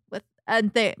done with,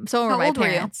 and so were How my old were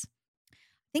you? parents. I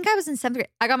think I was in 7th grade.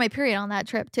 I got my period on that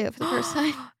trip too for the first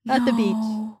time at the beach,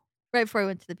 No. right before we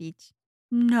went to the beach.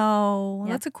 No,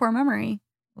 Yeah. that's a core memory.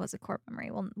 It was a core memory.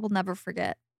 We'll never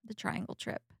forget the triangle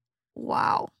trip.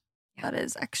 Wow. Yeah. That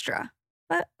is extra.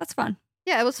 But that's fun.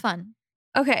 Yeah, it was fun.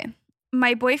 Okay.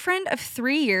 My boyfriend of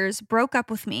 3 years broke up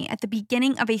with me at the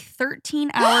beginning of a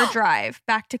 13-hour drive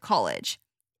back to college.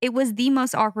 It was the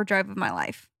most awkward drive of my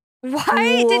life. Why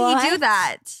did he do What?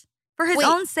 that? For his Wait.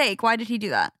 own sake, why did he do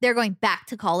that? They're going back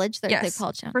to college. They're Yes,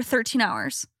 college now. for 13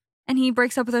 hours. And he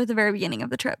breaks up with her at the very beginning of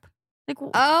the trip. Like,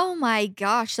 Oh my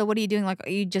gosh. So what are you doing? Like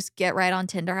you just get right on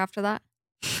Tinder after that?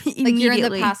 Like immediately you're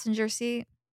in the passenger seat?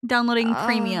 downloading Oh.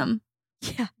 premium.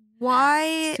 Yeah.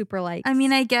 Why? Super likes. I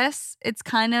mean, I guess it's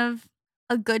kind of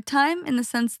a good time in the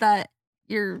sense that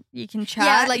you can chat.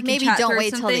 yeah, you like can maybe chat don't through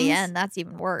wait some till the things. end. That's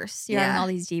even worse. You're having Yeah. all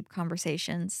these deep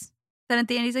conversations. Then at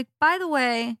the end, he's like, by the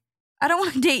way, I don't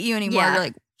want to date you anymore. Yeah. You're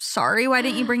like, sorry, why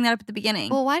didn't you bring that up at the beginning?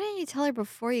 Well, why didn't you tell her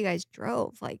before you guys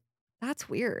drove? Like, that's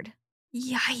weird.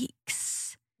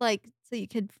 Yikes. Like, So you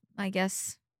could, I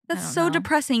guess. That's so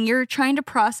depressing. You're trying to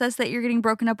process that you're getting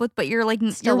broken up with, but you're like,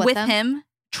 Still you're with with him,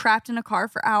 trapped in a car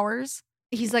for hours.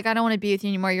 He's like, I don't want to be with you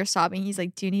anymore. You're sobbing. He's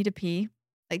like, do you need to pee?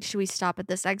 Like, should we stop at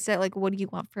this exit? Like, what do you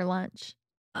want for lunch?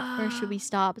 Where should we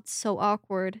stop? It's so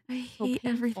awkward. I So hate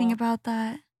everything painful. about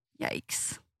that.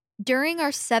 Yikes. During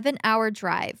our 7-hour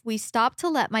drive, we stopped to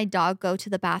let my dog go to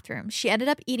the bathroom. She ended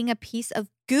up eating a piece of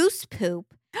goose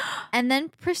poop and then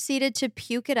proceeded to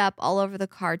puke it up all over the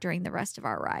car during the rest of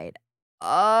our ride.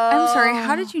 Oh. I'm sorry.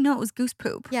 How did you know it was goose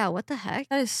poop? Yeah, what the heck?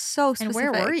 That is so specific.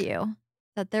 And where were you?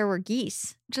 That there were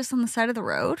geese. Just on the side of the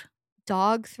road?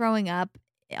 Dog throwing up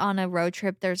on a road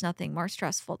trip, there's nothing more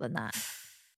stressful than that.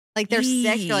 Like, they're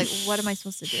sick. You're like, what am I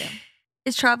supposed to do?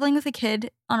 Is traveling with a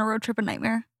kid on a road trip a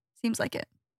nightmare? Seems like it.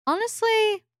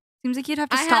 Honestly, seems like you'd have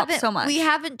to stop so much. We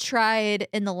haven't tried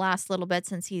in the last little bit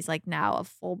since he's like now a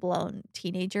full-blown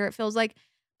teenager, it feels like.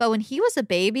 But when he was a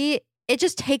baby, it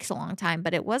just takes a long time,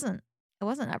 but it wasn't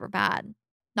ever bad.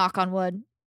 Knock on wood.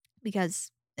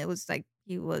 Because it was like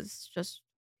he would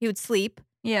sleep.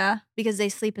 Yeah. Because they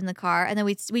sleep in the car. And then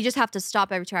we just have to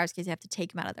stop every 2 hours because you have to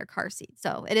take him out of their car seat.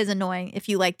 So it is annoying if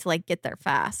you like to like get there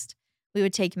fast. We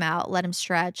would take him out, let him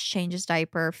stretch, change his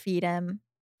diaper, feed him,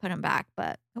 put him back.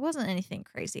 But it wasn't anything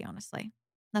crazy, honestly.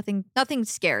 Nothing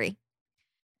scary.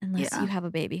 Unless you have a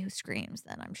baby who screams,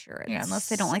 then I'm sure it's unless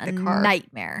they don't like the car.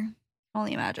 Nightmare.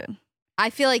 Only imagine.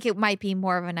 I feel like it might be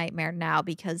more of a nightmare now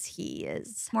because he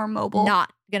is more mobile.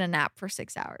 Not gonna nap for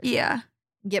 6 hours. Yeah.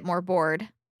 Get more bored.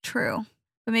 True.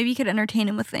 But maybe you could entertain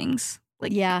him with things.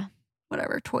 Like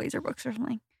whatever, toys or books or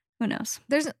something. Who knows?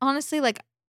 There's honestly, like,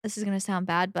 this is gonna sound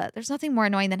bad, but there's nothing more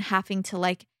annoying than having to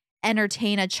like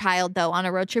entertain a child though on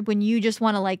a road trip when you just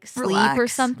want to like sleep or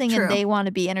something. True. And they want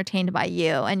to be entertained by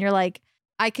you. And you're like,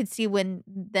 I could see when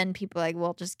then people are like,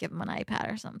 well, just give them an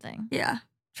iPad or something. Yeah.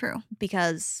 True.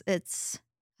 Because it's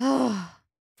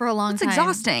for a long time. It's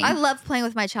exhausting. I love playing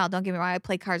with my child. Don't get me wrong. I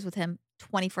play cards with him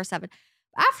 24/7.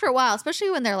 After a while, especially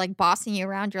when they're like bossing you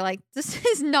around, you're like, this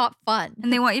is not fun.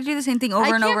 And they want you to do the same thing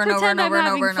over and over and over and over and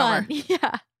over and over.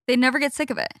 Yeah. They never get sick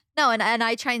of it. No, and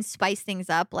I try and spice things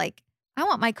up. Like, I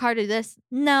want my car to do this.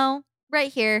 No,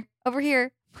 right here, over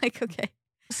here. Like, okay.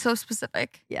 So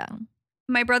specific. Yeah.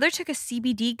 My brother took a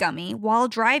CBD gummy while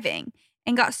driving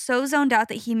and got so zoned out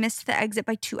that he missed the exit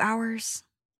by 2 hours.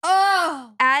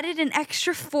 Oh! Added an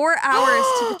extra 4 hours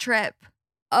to the trip.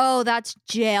 Oh, that's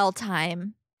jail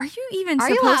time. Are you even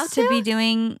supposed to be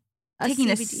taking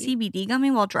a CBD gummy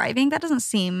while driving? That doesn't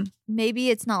seem... Maybe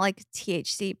it's not like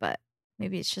THC, but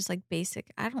maybe it's just like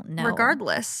basic. I don't know.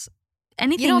 Regardless,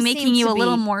 anything making you a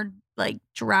little more like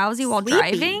drowsy while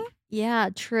driving? Yeah,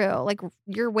 true. Like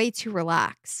you're way too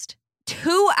relaxed.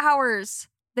 2 hours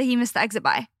that he missed the exit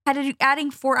by.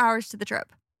 Adding 4 hours to the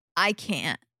trip. I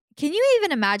can't. Can you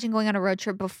even imagine going on a road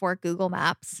trip before Google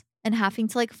Maps and having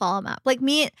to like follow a map? Like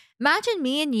imagine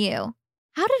me and you.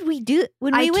 How did we do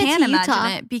when we went to Utah? I can't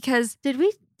imagine it because did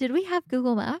we have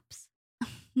Google Maps?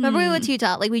 Remember we went to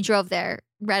Utah? Like we drove there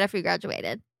right after we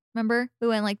graduated. Remember? We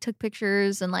went and like took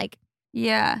pictures and like.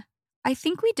 Yeah. I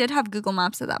think we did have Google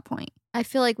Maps at that point. I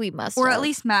feel like we must or have. At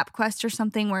least MapQuest or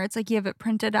something where it's like you have it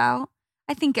printed out.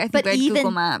 I think we had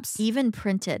Google Maps. Even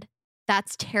printed.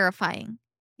 That's terrifying.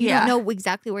 You don't know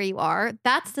exactly where you are.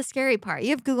 That's the scary part.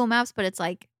 You have Google Maps, but it's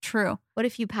like. True. What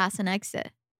if you pass an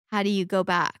exit? How do you go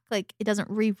back? Like, it doesn't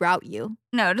reroute you.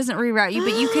 No, it doesn't reroute you,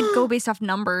 but you could go based off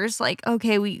numbers. Like,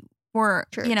 okay, we were,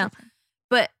 true.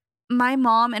 But my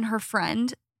mom and her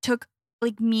friend took,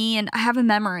 like, me, and I have a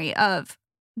memory of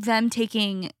them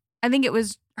taking, I think it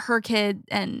was her kid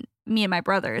and me and my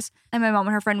brothers, and my mom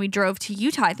and her friend, we drove to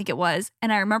Utah, I think it was,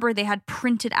 and I remember they had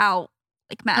printed out,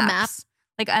 like, maps. A map?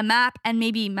 Like, a map and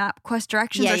maybe MapQuest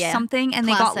directions or something, and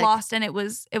Classic. They got lost, and it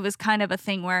was kind of a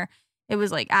thing where it was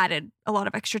like added a lot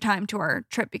of extra time to our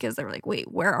trip because they were like,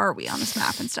 wait, where are we on this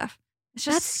map and stuff? It's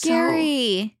just That's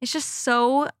scary. It's just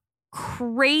so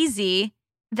crazy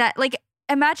that like,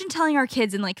 imagine telling our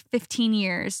kids in like 15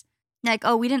 years, like,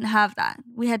 oh, we didn't have that.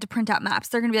 We had to print out maps.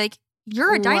 They're going to be like,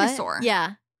 you're a dinosaur.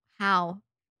 Yeah. How?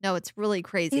 No, it's really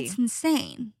crazy. It's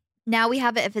insane. Now we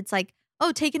have it if it's like,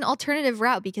 oh, take an alternative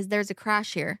route because there's a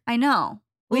crash here. I know.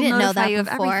 We didn't know that before. Of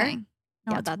everything.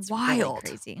 No, yeah, that's wild.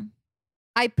 Really crazy.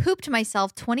 I pooped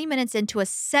myself 20 minutes into a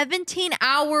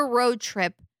 17-hour road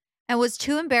trip and was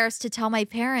too embarrassed to tell my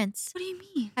parents. What do you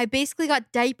mean? I basically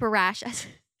got diaper rash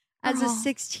as a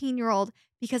 16-year-old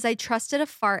because I trusted a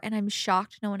fart and I'm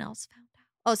shocked no one else found out.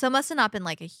 Oh, so it must have not been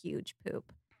like a huge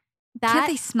poop. Can't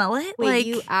they smell it? Wait, like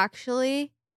you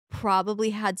actually probably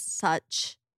had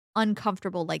such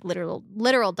uncomfortable, like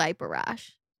literal diaper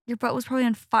rash. Your butt was probably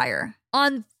on fire.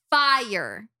 On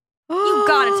fire. You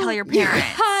gotta tell your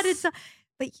parents.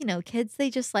 But you know, kids, they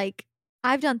just like,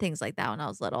 I've done things like that when I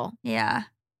was little Yeah.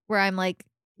 where I'm like,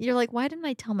 you're like, why didn't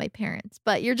I tell my parents?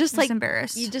 But you're just like,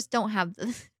 embarrassed. you just don't have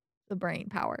the brain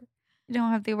power. You don't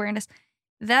have the awareness.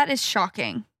 That is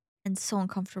shocking. And so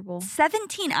uncomfortable.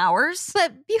 17 hours?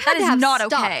 But you had That to is have not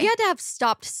stopped. okay. You had to have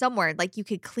stopped somewhere. Like you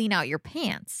could clean out your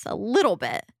pants a little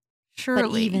bit. Surely.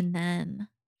 But even then.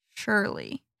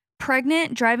 Surely.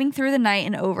 Pregnant, driving through the night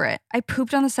and over it. I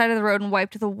pooped on the side of the road and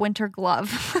wiped with a winter glove.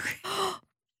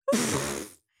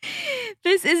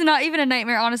 This is not even a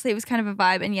nightmare. Honestly, it was kind of a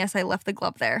vibe. And yes, I left the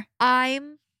glove there.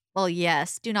 Well,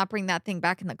 yes. Do not bring that thing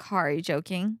back in the car. Are you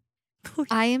joking?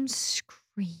 I am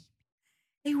screaming.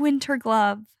 A winter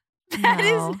glove. That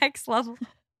No. is next level.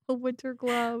 A winter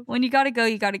glove. When you gotta go,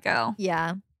 you gotta go.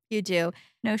 Yeah, you do.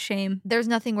 No shame. There's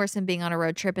nothing worse than being on a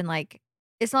road trip and like,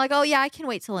 it's not like, oh yeah, I can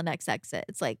wait till the next exit.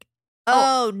 It's like,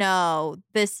 oh no,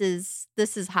 this is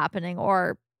happening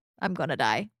or I'm gonna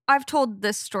die. I've told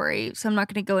this story, so I'm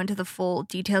not going to go into the full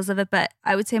details of it, but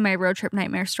I would say my road trip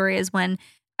nightmare story is when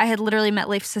I had literally met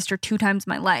Leif's sister 2 times in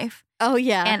my life. Oh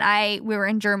yeah. And we were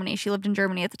in Germany. She lived in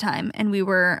Germany at the time, and we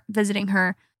were visiting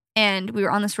her, and we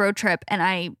were on this road trip, and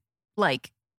I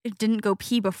didn't go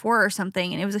pee before or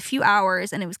something, and it was a few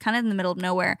hours, and it was kind of in the middle of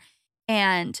nowhere,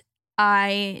 and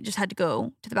I just had to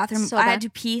go to the bathroom. So I bad. had to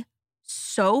pee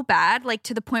so bad, like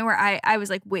to the point where I was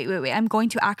like, wait, I'm going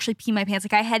to actually pee my pants.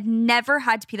 Like I had never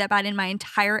had to pee that bad in my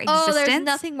entire existence. Oh, there's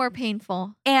nothing more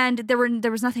painful. And there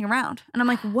was nothing around. And I'm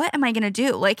like, what am I gonna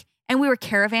do? Like, and we were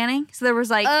caravanning. So there was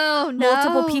like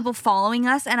multiple people following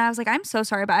us. And I was like, I'm so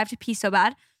sorry, but I have to pee so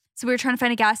bad. So we were trying to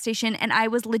find a gas station, and I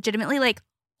was legitimately like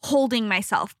holding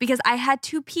myself because I had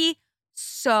to pee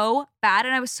so bad,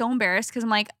 and I was so embarrassed because I'm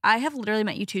like, I have literally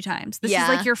met you 2 times. This is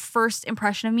like your first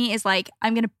impression of me is like,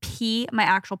 I'm gonna pee my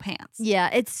actual pants. Yeah,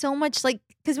 it's so much like,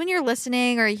 because when you're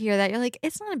listening or you hear that, you're like,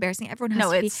 it's not embarrassing. Everyone has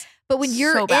to pee. But when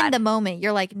you're so bad. in the moment,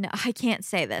 you're like, no, I can't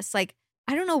say this. Like,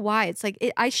 I don't know why. It's like,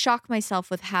 I shock myself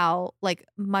with how like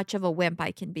much of a wimp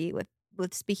I can be with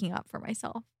speaking up for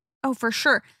myself. Oh, for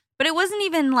sure. But it wasn't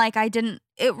even like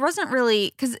it wasn't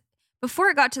really, because before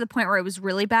it got to the point where it was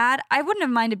really bad, I wouldn't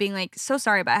have minded being like, so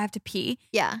sorry, but I have to pee.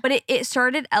 Yeah. But it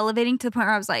started elevating to the point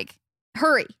where I was like,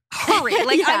 hurry.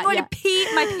 Like, Yeah, I'm going to pee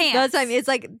my pants. That's what I mean. It's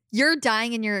like you're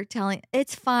dying and you're telling,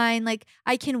 it's fine. Like,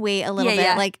 I can wait a little bit.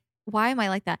 Yeah. Like, why am I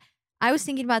like that? I was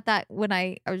thinking about that when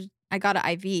I got an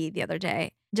IV the other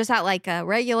day, just at like a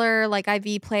regular like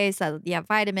IV place that you have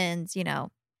vitamins, you know,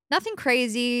 nothing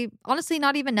crazy. Honestly,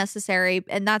 not even necessary.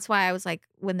 And that's why I was like,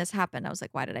 when this happened, I was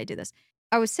like, why did I do this?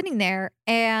 I was sitting there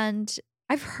and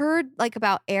I've heard like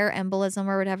about air embolism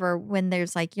or whatever when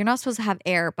there's like, you're not supposed to have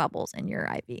air bubbles in your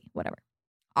IV, whatever.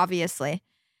 Obviously,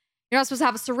 you're not supposed to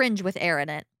have a syringe with air in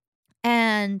it.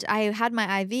 And I had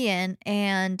my IV in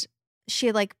and she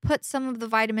had like put some of the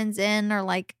vitamins in or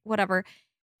like whatever.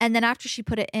 And then after she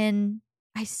put it in,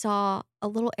 I saw a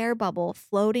little air bubble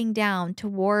floating down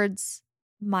towards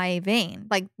my vein,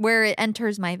 like where it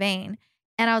enters my vein.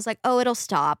 And I was like, oh, it'll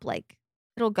stop. Like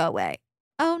it'll go away.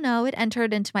 Oh no, it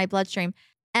entered into my bloodstream.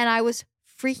 And I was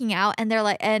freaking out. And they're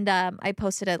like, and I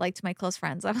posted it like to my close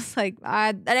friends. I was like,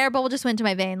 that air bubble just went to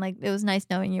my vein. Like it was nice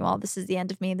knowing you all. This is the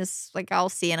end of me. This like I'll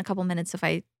see in a couple minutes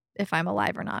if I'm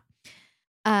alive or not.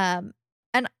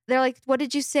 And they're like, what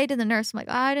did you say to the nurse? I'm like,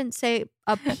 I didn't say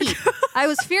a peep. I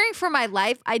was fearing for my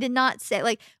life. I did not say,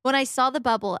 like, when I saw the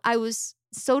bubble, I was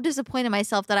so disappointed in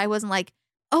myself that I wasn't like,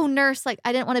 oh, nurse, like,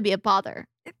 I didn't want to be a bother.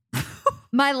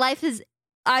 My life is,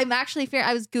 I'm actually fearing.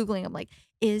 I was Googling. I'm like,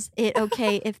 is it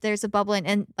okay if there's a bubble in?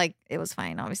 And like, it was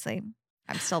fine. Obviously,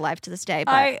 I'm still alive to this day.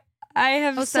 But I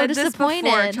have said this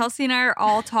before. Chelsea and I are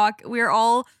all we're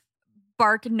all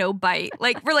bark, no bite.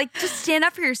 Like, we're like, just stand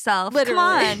up for yourself. Literally.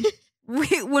 Come on.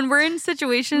 When we're in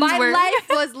situations my where life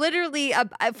was literally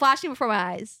flashing before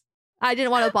my eyes. I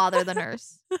didn't want to bother the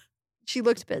nurse. She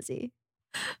looked busy.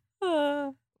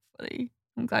 Funny.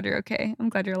 I'm glad you're okay. I'm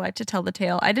glad you're alive to tell the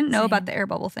tale. I didn't know about the air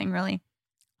bubble thing, really.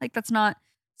 Like, that's not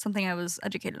something I was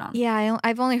educated on. Yeah,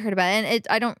 I've only heard about it.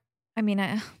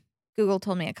 And Google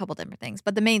told me a couple different things.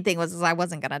 But the main thing was I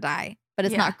wasn't going to die. But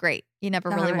it's not great. You never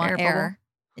really want air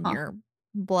in your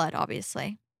blood,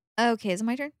 obviously. Okay, is it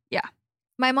my turn? Yeah.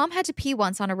 My mom had to pee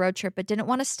once on a road trip but didn't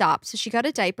want to stop, so she got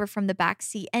a diaper from the back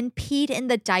seat and peed in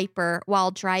the diaper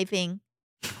while driving.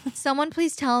 Someone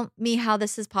please tell me how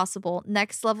this is possible.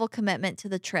 Next level commitment to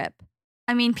the trip.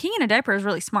 I mean, peeing in a diaper is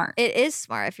really smart. It is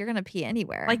smart if you're going to pee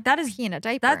anywhere. Like, that is pee in a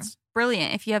diaper. That's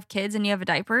brilliant. If you have kids and you have a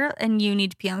diaper and you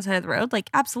need to pee on the side of the road, like,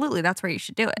 absolutely, that's where you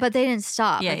should do it. But they didn't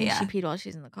stop. Yeah, I think she peed while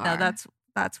she's in the car. No, that's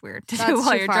weird to That's do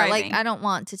while too you're far. driving. Like, I don't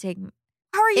want to take.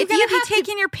 How are you If going you to be have to-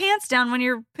 taking your pants down when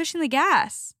you're pushing the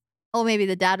gas? Oh, maybe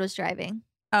the dad was driving.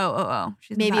 Oh.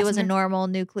 She's the Maybe it was a passenger? normal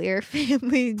nuclear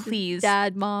family. Please.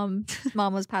 Dad, mom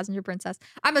was passenger princess.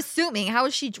 I'm assuming. How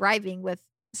was she driving with?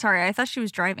 Sorry, I thought she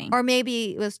was driving. Or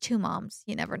maybe it was two moms.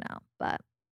 You never know. But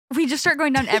We just start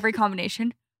going down every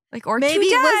combination. Like, or maybe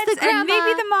two it was dads, the grandma. and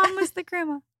maybe the mom was the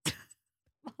grandma.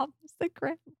 Mom was the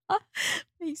grandma.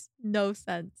 Makes no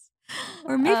sense.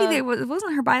 Or maybe it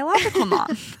wasn't her biological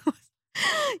mom.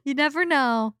 You never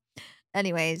know.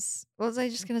 Anyways, what was I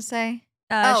just gonna say?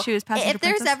 She was passenger If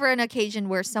there's princess. ever an occasion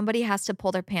where somebody has to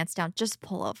pull their pants down, just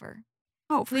pull over.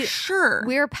 Oh, for sure.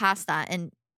 We're past that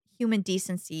in human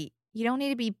decency. You don't need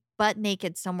to be butt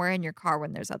naked somewhere in your car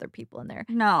when there's other people in there.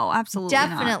 No, absolutely not.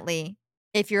 Definitely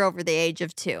if you're over the age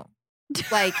of 2.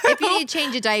 Like, if you need to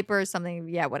change a diaper or something,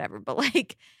 yeah, whatever. But,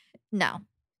 like, no.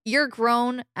 You're a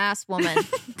grown-ass woman.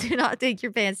 Do not take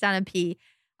your pants down and pee.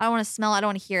 I don't want to smell it. I don't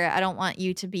want to hear it. I don't want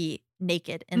you to be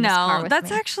naked in this car No, with that's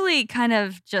me. actually kind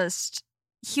of just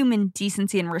human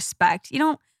decency and respect. You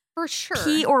don't For sure.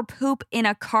 pee or poop in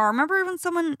a car. Remember when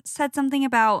someone said something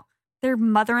about their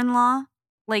mother-in-law,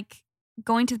 like,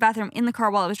 going to the bathroom in the car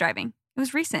while I was driving? It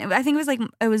was recent. I think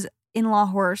it was in-law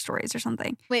horror stories or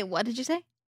something. Wait, what did you say?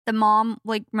 The mom,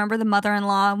 like, remember the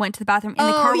mother-in-law went to the bathroom in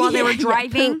the car while they were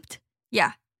driving? pooped.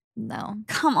 Yeah. No.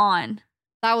 Come on.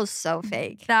 That was so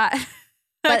fake. That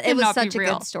But it could was not be such a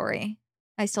real. good story.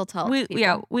 I still tell people.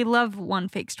 Yeah, we love one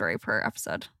fake story per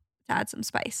episode to add some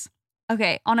spice.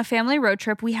 Okay, on a family road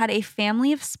trip, we had a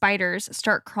family of spiders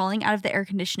start crawling out of the air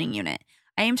conditioning unit.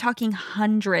 I am talking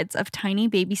hundreds of tiny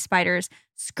baby spiders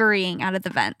scurrying out of the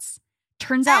vents.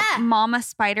 Turns out Mama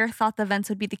Spider thought the vents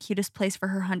would be the cutest place for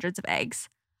her hundreds of eggs.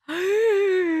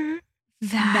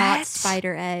 Not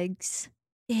spider eggs.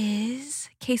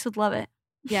 Case would love it.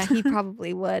 Yeah, he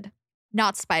probably would.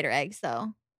 Not spider eggs,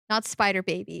 though. Not spider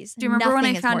babies. Do you remember when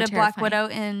I Nothing is found more a black terrifying. widow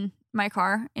in my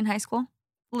car in high school?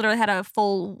 Literally had a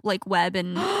full like web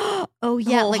and Oh, the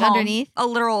yeah, whole like home, underneath? a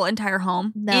literal entire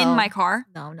home No. in my car.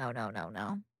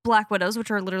 No. Black widows, which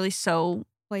are literally so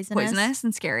poisonous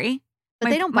and scary. But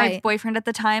they don't My bite. boyfriend at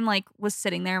the time like was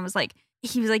sitting there and was like,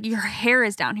 your hair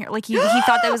is down here. Like he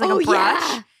thought that was like a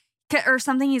brush or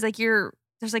something. He's like,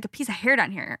 there's like a piece of hair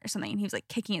down here or something. And he was like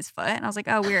kicking his foot. And I was like,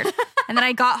 oh, weird. And then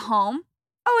I got home.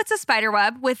 Oh, it's a spider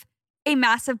web with a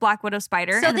massive black widow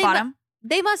spider So in the bottom.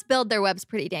 They must build their webs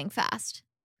pretty dang fast.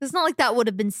 It's not like that would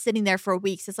have been sitting there for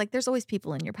weeks. It's like there's always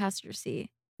people in your passenger seat.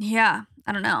 Yeah,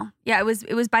 I don't know. Yeah, it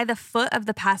was by the foot of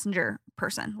the passenger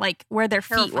person, like where their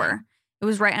feet Terrifying. were. It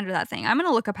was right under that thing. I'm going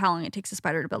to look up how long it takes a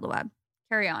spider to build a web.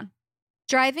 Carry on.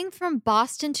 Driving from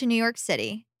Boston to New York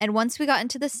City, and once we got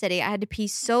into the city, I had to pee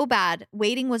so bad,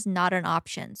 waiting was not an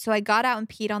option. So I got out and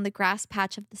peed on the grass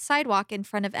patch of the sidewalk in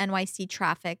front of NYC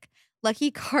traffic.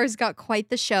 Lucky cars got quite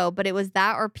the show, but it was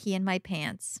that or pee in my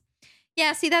pants.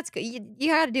 Yeah, see, that's good. You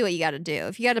got to do what you got to do.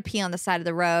 If you got to pee on the side of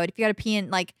the road, if you got to pee in,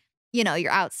 like, you know,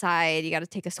 you're outside, you got to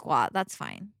take a squat, that's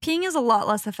fine. Peeing is a lot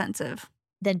less offensive.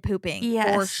 Than pooping.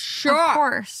 Yes, For sure. Of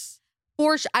course.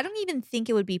 For sure. I don't even think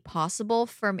it would be possible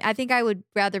for me. I think I would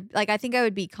rather, like, I think I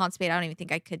would be constipated. I don't even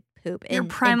think I could poop Your in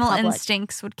primal public.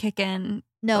 instincts would kick in.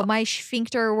 No, my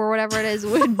sphincter or whatever it is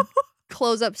would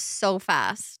close up so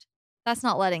fast. That's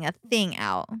not letting a thing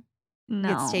out. No.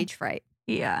 I get stage fright.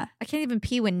 Yeah. I can't even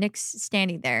pee when Nick's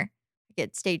standing there. I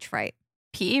get stage fright.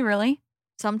 Pee, really?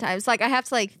 Sometimes. Like, I have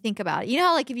to, like, think about it. You know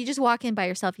how, like, if you just walk in by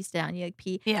yourself, you sit down, you, like,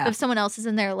 pee. Yeah. But if someone else is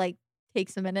in there, like,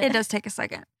 takes a minute. It does take a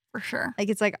second, for sure. Like,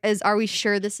 it's like, are we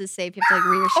sure this is safe? You have to,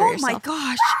 like, reassure Oh yourself. my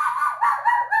gosh.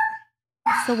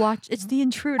 It's the watch. It's the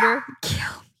intruder.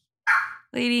 Kill me.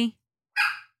 Lady.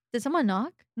 Did someone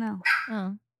knock? No.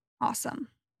 Oh. Awesome.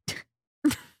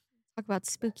 Talk about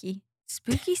spooky.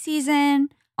 Spooky season.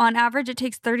 On average, it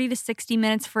takes 30 to 60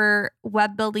 minutes for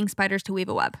web building spiders to weave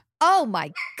a web. Oh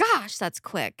my gosh, that's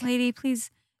quick. Lady,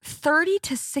 please. 30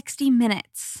 to 60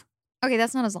 minutes. Okay,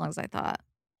 that's not as long as I thought.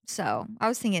 So I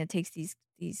was thinking it takes these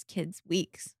kids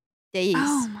weeks, days.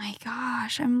 Oh my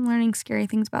gosh. I'm learning scary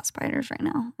things about spiders right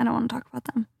now. I don't want to talk about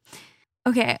them.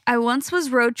 Okay, I once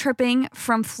was road tripping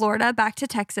from Florida back to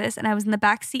Texas, and I was in the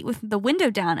back seat with the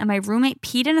window down, and my roommate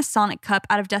peed in a Sonic cup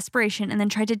out of desperation and then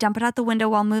tried to dump it out the window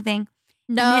while moving.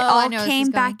 No, And it I all know where this came is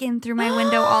back going. in through my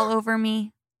window all over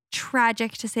me.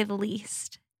 Tragic, to say the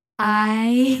least.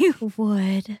 I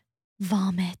would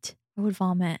vomit. I would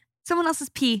vomit. Someone else's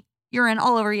pee, urine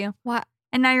all over you. What?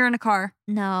 And now you're in a car.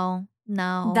 No.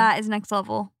 That is next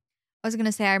level. I was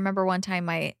gonna say, I remember one time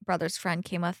my brother's friend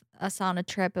came with us on a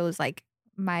trip. It was like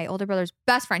my older brother's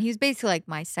best friend. He was basically like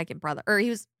my second brother, or he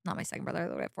was not my second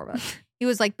brother. We have 4 brothers. He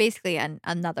was like basically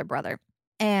another brother,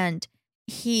 and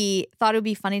he thought it would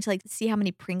be funny to like see how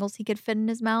many Pringles he could fit in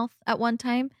his mouth at one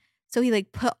time. So he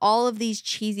like put all of these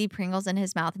cheesy Pringles in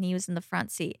his mouth and he was in the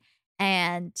front seat.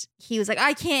 And he was like,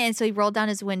 I can't. And so he rolled down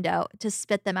his window to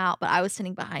spit them out. But I was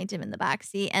sitting behind him in the back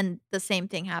seat. And the same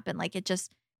thing happened. Like it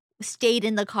just stayed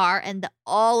in the car. And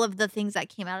all of the things that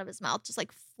came out of his mouth just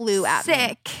like flew at me.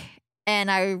 Sick. And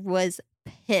I was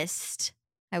pissed.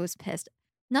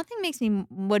 Nothing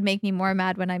would make me more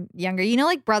mad when I'm younger. You know,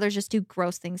 like brothers just do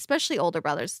gross things, especially older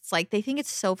brothers. It's like they think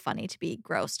it's so funny to be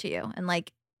gross to you and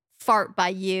like fart by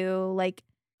you. Like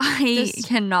I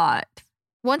cannot.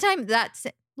 One time that's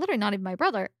literally not even my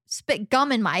brother, spit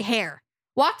gum in my hair.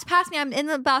 Walked past me. I'm in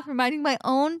the bathroom minding my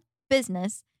own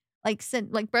business, like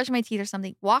brushing my teeth or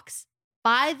something. Walks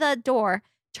by the door,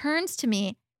 turns to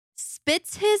me,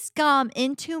 spits his gum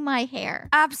into my hair.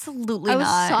 Absolutely I was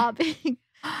not. sobbing.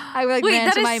 I like Wait, ran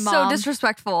that to my is mom. so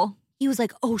disrespectful. He was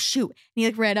like, oh shoot. And he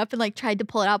like ran up and like tried to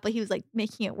pull it out, but he was like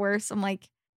making it worse. I'm like,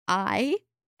 I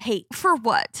hate. For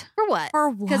what? For what? For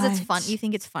what? Because it's fun. You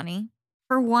think it's funny?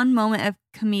 For one moment of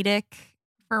comedic,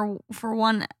 for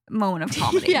one moment of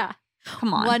comedy. Yeah.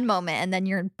 Come on. One moment and then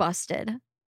you're busted.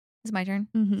 Is my turn?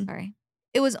 Mhm. Sorry.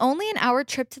 It was only an hour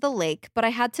trip to the lake, but I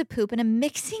had to poop in a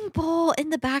mixing bowl in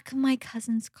the back of my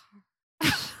cousin's car.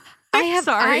 I have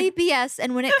sorry. IBS,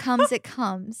 and when it comes, it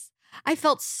comes. I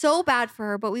felt so bad for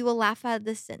her, but we will laugh at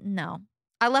this. No.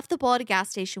 I left the bowl at a gas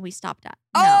station we stopped at.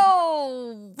 No.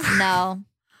 Oh. No.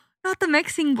 Not the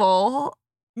mixing bowl.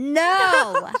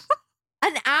 No.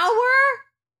 An hour?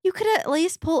 You could at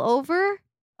least pull over.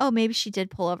 Oh, maybe she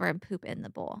did pull over and poop in the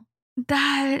bowl.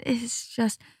 That is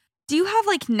just. Do you have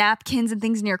like napkins and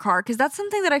things in your car? Because that's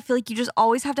something that I feel like you just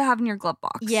always have to have in your glove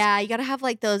box. Yeah, you gotta have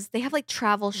like those. They have like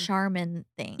travel Charmin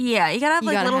things. Yeah, you gotta have You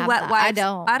like gotta little have wet that. wipes.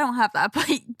 I I don't have that,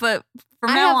 but from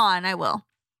I now have- on, I will.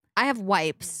 I have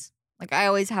wipes. Like I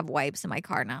always have wipes in my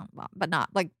car now, but not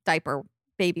like diaper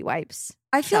baby wipes.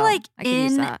 I feel So, like I could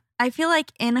use that.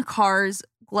 in a car's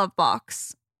glove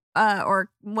box, or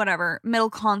whatever middle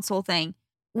console thing,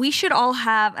 we should all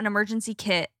have an emergency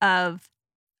kit of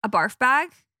a barf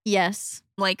bag, Yes,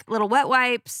 like little wet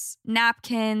wipes,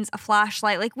 napkins, a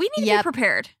flashlight. Like we need to be Yep.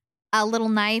 prepared. a little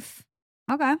knife.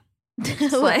 Okay.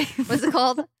 What's it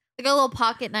called? Like a little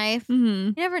pocket knife. Mm-hmm.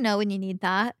 You never know when you need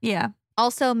that. Yeah.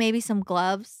 Also, maybe some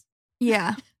gloves.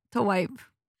 Yeah. To wipe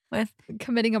with.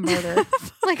 Committing a murder.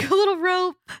 Like a little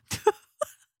rope.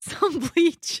 Some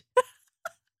bleach.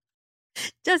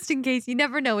 Just in case. You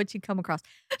never know what you come across.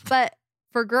 But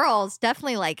for girls,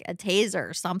 definitely like a taser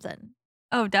or something.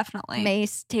 Oh, definitely.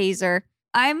 Mace, taser.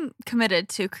 I'm committed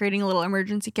to creating a little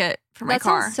emergency kit for my That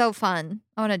car. sounds so fun.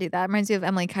 I want to do that. Reminds me of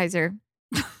Emily Kaiser.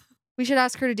 We should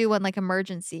ask her to do one like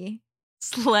emergency.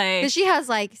 Slay. Because she has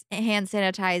like hand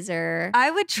sanitizer. I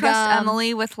would trust Gum.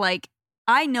 Emily with like,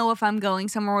 I know if I'm going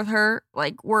somewhere with her,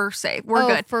 like we're safe. We're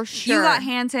good. For sure. You got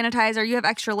hand sanitizer. You have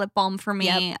extra lip balm for me.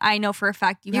 Yep. I know for a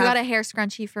fact You have. got a hair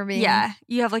scrunchie for me. Yeah.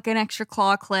 You have like an extra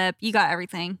claw clip. You got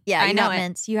everything. Yeah, I you know got it.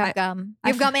 mints. You have I- gum. I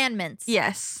You have f- gum and mints.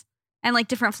 Yes. And like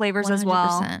different flavors as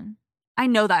well. 100%. I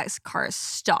know that car is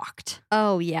stocked.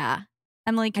 Oh, yeah.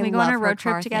 Emily, can I we go on love a her road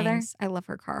trip car together? things. I love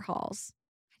her car hauls.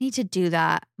 I need to do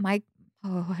that. I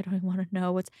don't even want to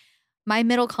know what's my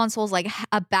middle console is like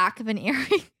a back of an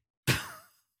earring.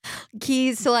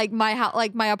 Keys to like my house,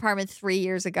 like my apartment 3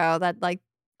 years ago. That like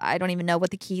I don't even know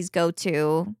what the keys go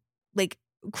to. Like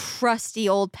crusty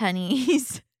old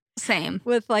pennies Same.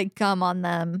 with like gum on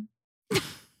them.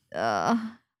 I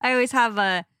always have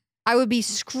a. I would be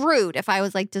screwed if I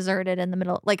was like deserted in the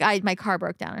middle, like my car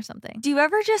broke down or something. Do you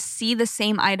ever just see the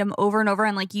same item over and over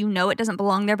and like you know it doesn't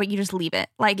belong there, but you just leave it?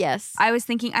 Like, Yes. I was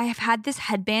thinking I have had this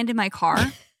headband in my car.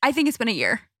 I think it's been a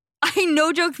year. I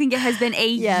no joke think it has been a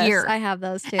Yes, year. I have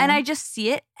those too. And I just see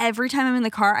it every time I'm in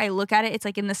the car. I look at it. It's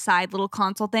like in the side little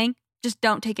console thing. Just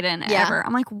don't take it in Yeah. ever.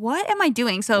 I'm like, what am I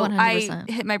doing? So 100%.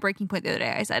 I hit my breaking point the other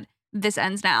day. I said, this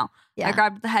ends now. Yeah. I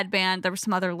grabbed the headband. There were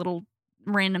some other little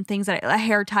random things a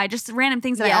hair tie, just random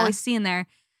things that I Yeah. always see in there.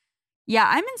 Yeah,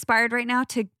 I'm inspired right now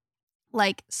to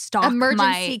like stock emergency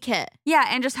my kit. yeah,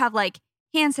 and just have like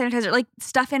hand sanitizer, like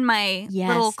stuff in my Yes.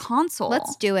 little console.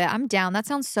 Let's do it. I'm down. That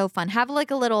sounds so fun. Have like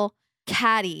a little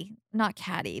not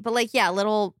caddy, but like a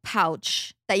little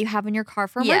pouch that you have in your car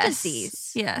for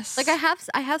emergencies. Yes. Like I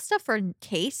have stuff for in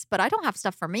case, but I don't have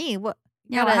stuff for me. What?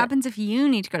 Yeah, what gotta- happens if you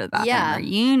need to go to the bathroom Yeah. or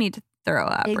you need to throw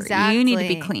up or you need to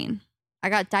be Exactly. clean? I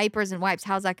got diapers and wipes.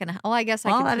 How's that gonna? Oh, I guess I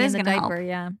Well, can that clean is the gonna help. diaper.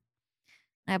 Yeah,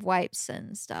 I have wipes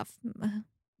and stuff.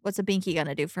 What's a binky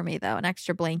gonna do for me though? An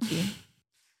extra blankie.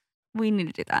 We need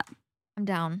to do that. I'm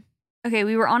down. Okay,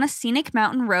 we were on a scenic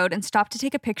mountain road and stopped to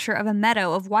take a picture of a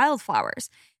meadow of wildflowers.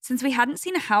 Since we hadn't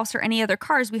seen a house or any other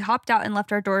cars, we hopped out and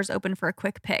left our doors open for a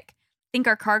quick pic. Think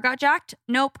our car got jacked?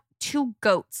 Nope. 2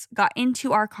 goats got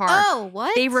into our car. Oh,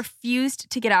 what? They refused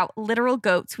to get out. Literal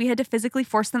goats. We had to physically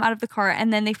force them out of the car,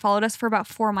 and then they followed us for about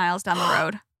 4 miles down the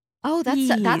road. Oh, that's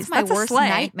Jeez, my that's a worst sleigh.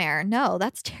 nightmare. No,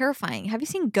 that's terrifying. Have you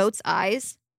seen goat's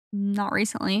eyes? Not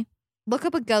recently. Look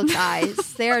up a goat's eyes.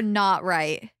 They are not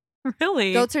right.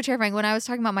 Really? Goats are terrifying. When I was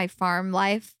talking about my farm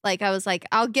life, like I was like,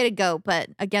 I'll get a goat, but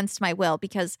against my will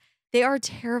because they are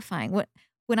terrifying.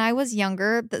 When I was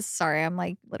younger, sorry, I'm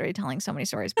like literally telling so many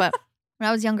stories, but when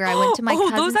I was younger, I went to my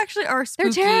cousin. Those actually are spooky.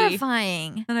 They're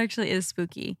terrifying. That actually is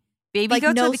spooky. Baby Like,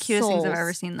 goats no are the cutest things I've souls.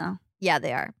 ever seen, though. Yeah,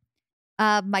 they are.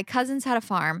 My cousins had a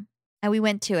farm and we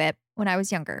went to it when I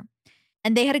was younger.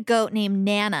 And they had a goat named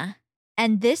Nana.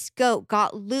 And this goat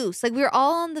got loose. Like we were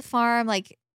all on the farm.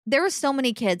 Like there were so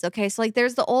many kids. Okay. So like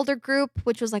there's the older group,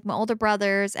 which was like my older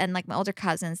brothers and like my older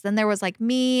cousins. Then there was like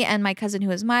me and my cousin who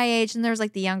was my age. And there was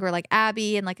like the younger, like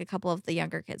Abby and like a couple of the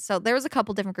younger kids. So there was a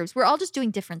couple different groups. We're all just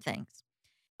doing different things.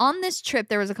 On this trip,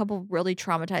 there was a couple really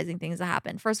traumatizing things that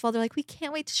happened. First of all, they're like, we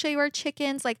can't wait to show you our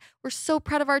chickens. Like, we're so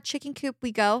proud of our chicken coop.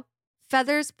 We go,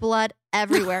 feathers, blood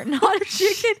everywhere. Not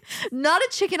a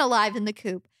chicken alive in the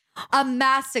coop. A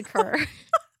massacre.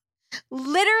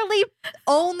 Literally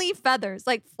only feathers,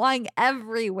 like flying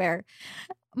everywhere.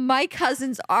 My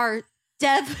cousins are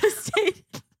devastated.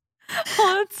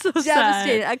 Oh, that's so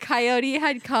Devastated. sad. A coyote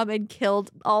had come and killed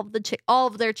all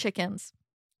of their chickens.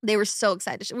 They were so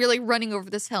excited. We were like running over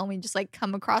this hill and we just like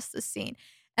come across the scene.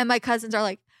 And my cousins are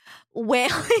like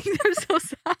wailing. They're so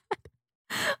sad.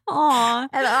 Aw.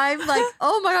 And I'm like,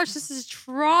 oh my gosh, this is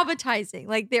traumatizing.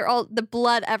 Like they're all the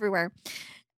blood everywhere.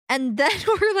 And then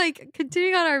we're like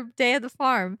continuing on our day at the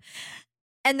farm.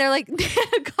 And they're like,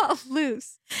 Nana got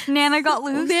loose. Nana got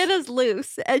loose? Nana's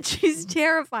loose and she's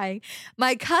terrifying.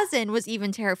 My cousin was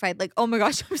even terrified. Like, oh my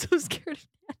gosh, I'm so scared of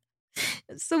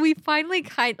Nana. So we finally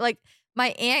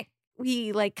my aunt,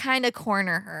 we like kind of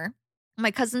corner her.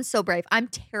 My cousin's so brave. I'm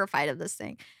terrified of this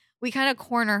thing. We kind of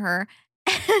corner her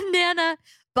and Nana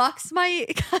bucks my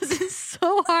cousin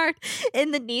so hard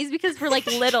in the knees because we're like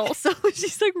little. So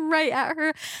she's like right at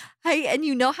her. And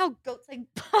you know how goats like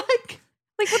buck?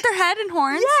 Like with their head and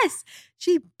horns? Yes.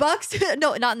 She bucks,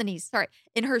 no, not in the knees. Sorry.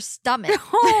 In her stomach.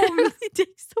 Oh. Really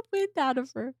takes the wind out of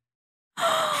her.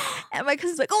 And my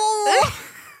cousin's like, oh.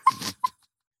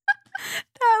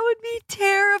 That would be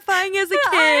terrifying as a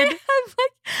kid.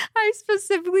 I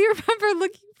specifically remember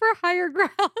looking for higher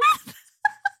ground.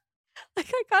 Like,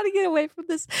 I gotta get away from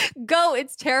this goat.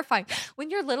 It's terrifying. When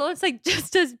you're little, it's like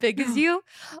just as big as you.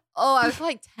 Oh, I was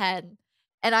like 10.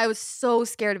 And I was so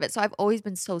scared of it. So I've always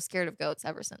been so scared of goats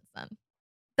ever since then.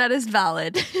 That is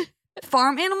valid.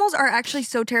 Farm animals are actually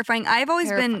so terrifying. I've always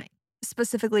been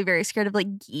specifically very scared of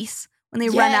like geese when they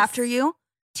run after you.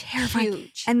 Terrifying.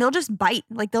 Huge. And they'll just bite.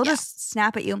 Like they'll just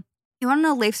snap at you. You want to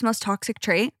know Leif's most toxic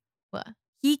trait? What?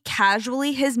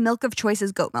 His milk of choice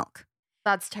is goat milk.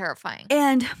 That's terrifying.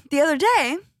 And the other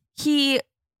day, he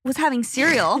was having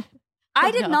cereal.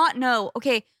 I did not know.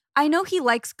 Okay, I know he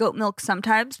likes goat milk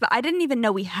sometimes, but I didn't even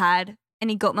know we had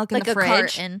any goat milk in the fridge. Like a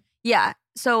carton. Yeah.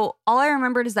 So all I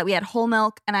remembered is that we had whole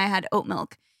milk and I had oat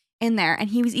milk in there. And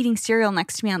he was eating cereal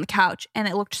next to me on the couch. And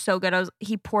it looked so good.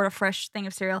 He poured a fresh thing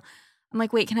of cereal. I'm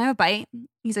like, wait, can I have a bite?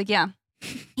 He's like, yeah.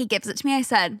 He gives it to me. I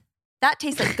said, that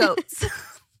tastes like goats.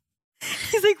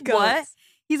 He's like, what?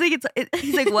 He's like,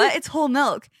 he's like, what? It's whole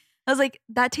milk. I was like,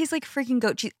 that tastes like freaking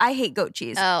goat cheese. I hate goat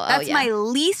cheese. That's my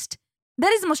least.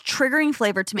 That is the most triggering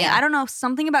flavor to me. Yeah. I don't know,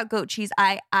 something about goat cheese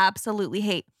I absolutely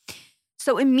hate.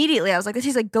 So immediately I was like, that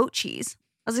tastes like goat cheese.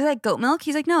 I was like goat milk?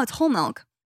 He's like, no, it's whole milk. I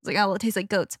was like, oh, well, it tastes like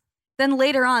goats. Then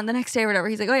later on, the next day or whatever,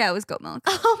 he's like, oh yeah, it was goat milk.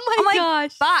 Oh my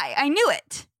gosh. Bye. I knew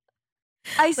it.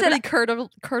 I said,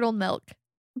 curdled milk.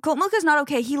 Goat milk is not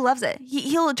okay. He loves it.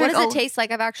 He'll drink. What does it taste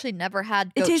like? I've actually never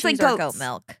had goat It tastes cheese like or goats. goat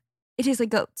milk. It tastes like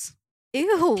goats.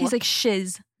 Ew. It tastes like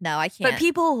shiz. No, I can't. But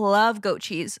people love goat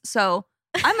cheese. So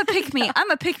I'm a pick me. I'm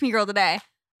a pick me girl today.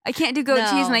 I can't do goat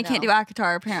cheese and I can't do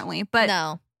Akatar apparently. But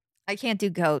no, I can't do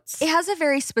goats. It has a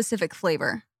very specific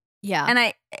flavor. Yeah.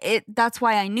 And that's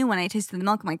why I knew when I tasted the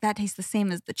milk, I'm like, that tastes the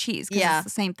same as the cheese. Yeah. It's the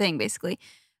same thing basically.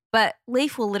 But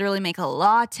Leif will literally make a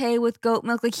latte with goat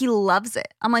milk. Like he loves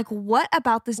it. I'm like, what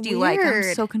about this do you like?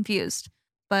 I'm so confused.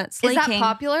 But Slay is that King,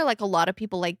 popular? Like a lot of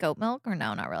people like goat milk or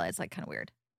no, not really. It's like kind of weird.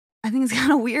 I think it's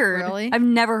kind of weird. Really? I've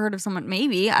never heard of someone.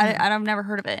 Maybe I've never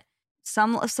heard of it.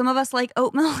 Some of us like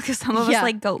oat milk. Some of us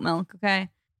like goat milk. Okay.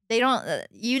 They don't.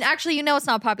 You know it's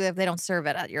not popular if they don't serve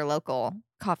it at your local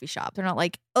coffee shop. They're not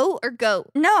like oat or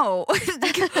goat. No, goat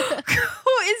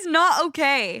is not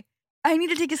okay. I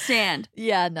need to take a stand.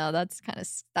 Yeah, no, that's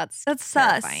sus.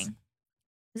 Terrifying.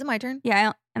 Is it my turn?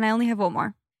 Yeah, and I only have one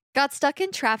more. Got stuck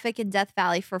in traffic in Death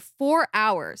Valley for 4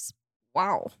 hours.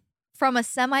 Wow. from a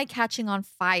semi catching on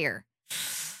fire.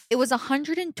 It was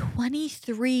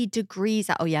 123 degrees.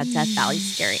 Oh, yeah, Death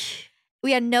Valley's scary.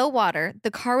 We had no water.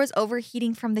 The car was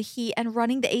overheating from the heat and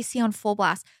running the AC on full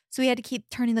blast. So we had to keep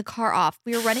turning the car off.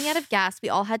 We were running out of gas. We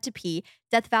all had to pee.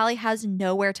 Death Valley has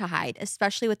nowhere to hide,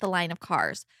 especially with the line of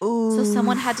cars. Ooh. So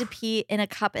someone had to pee in a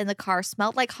cup in the car.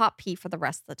 Smelled like hot pee for the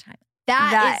rest of the time.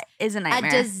 That is a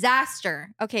nightmare. A disaster.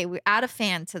 Okay, we add a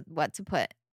fan to what to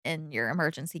put in your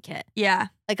emergency kit. Yeah.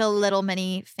 Like a little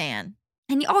mini fan.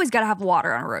 And you always got to have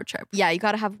water on a road trip. Yeah, you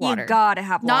got to have water. You got to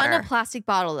have water. Not in a plastic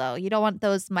bottle, though. You don't want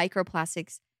those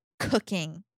microplastics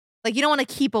cooking. Like, you don't want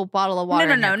to keep a bottle of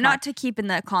water. No, not to keep in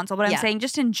the console, but I'm saying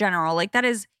just in general. Like, that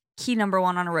is key number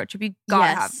one on a road trip. You got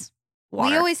to have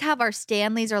water. We always have our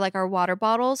Stanleys or like our water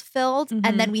bottles filled,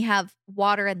 and then we have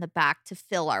water in the back to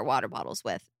fill our water bottles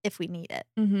with if we need it.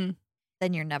 Mm-hmm.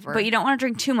 Then you're never. But you don't want to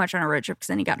drink too much on a road trip because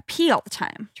then you got to pee all the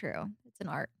time. True. It's an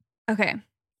art. Okay.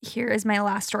 Here is my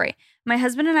last story. My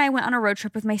husband and I went on a road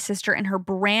trip with my sister and her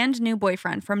brand new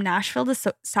boyfriend from Nashville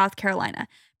to South Carolina.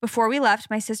 Before we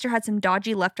left, my sister had some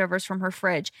dodgy leftovers from her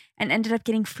fridge and ended up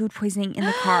getting food poisoning in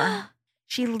the car.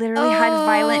 She literally had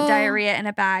violent diarrhea in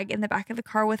a bag in the back of the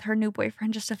car with her new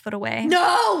boyfriend just a foot away.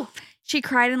 No! She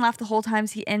cried and laughed the whole time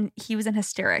he was in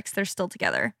hysterics. They're still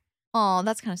together. Oh,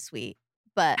 that's kind of sweet.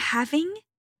 But having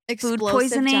explosive food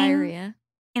poisoning diarrhea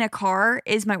in a car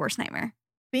is my worst nightmare.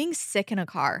 Being sick in a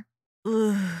car.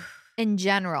 Ugh. In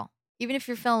general, even if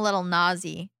you're feeling a little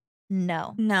nauseous,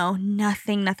 no,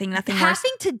 nothing worse.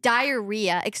 Having to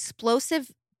diarrhea,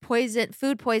 explosive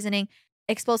food poisoning,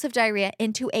 explosive diarrhea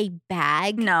into a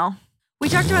bag. No, we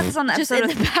talked about this on the just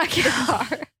episode in the back of the car.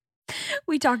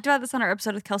 We talked about this on our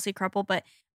episode with Kelsey Kruppel, but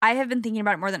I have been thinking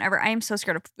about it more than ever. I am so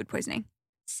scared of food poisoning.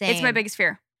 Same. It's my biggest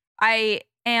fear. I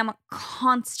am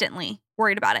constantly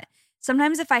worried about it.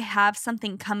 Sometimes if I have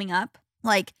something coming up,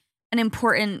 like an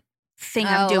important thing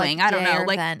I'm doing, like I don't know,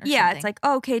 like something. it's like,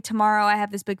 oh, okay, tomorrow I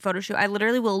have this big photo shoot. I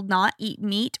literally will not eat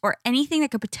meat or anything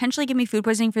that could potentially give me food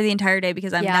poisoning for the entire day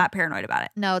because I'm that paranoid about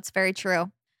it. No, it's very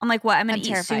true. I'm like, what? I'm gonna eat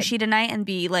terrified. sushi tonight and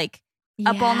be like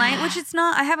up all night, which it's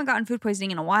not. I haven't gotten food poisoning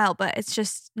in a while, but it's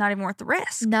just not even worth the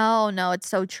risk. No, it's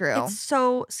so true. It's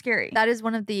so scary. That is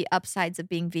one of the upsides of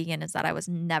being vegan is that I was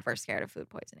never scared of food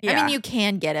poisoning. Yeah. I mean, you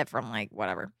can get it from like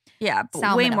whatever. Yeah,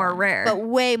 but way more rare. But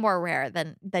way more rare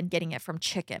than getting it from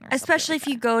chicken. Or especially if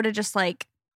you go to just like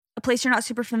a place you're not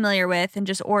super familiar with and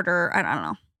just order, I don't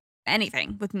know,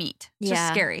 anything with meat. It's just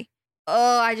scary.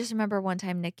 Oh, I just remember one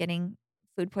time Nick getting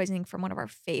food poisoning from one of our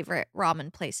favorite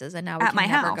ramen places, and now we at can my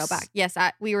never house. go back. Yes,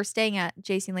 we were staying at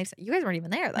JC and Leif's. You guys weren't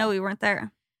even there though. No, we weren't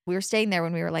there. We were staying there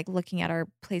when we were like looking at our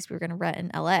place we were going to rent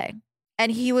in LA.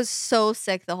 And he was so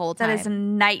sick the whole time. That is a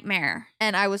nightmare.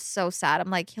 And I was so sad. I'm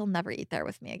like, he'll never eat there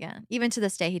with me again. Even to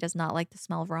this day, he does not like the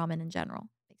smell of ramen in general.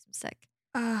 It makes him sick.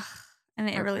 Ugh. And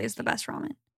it really is the best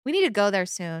ramen. We need to go there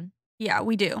soon. Yeah,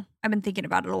 we do. I've been thinking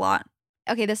about it a lot.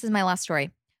 Okay, this is my last story.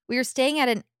 We were staying at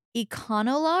an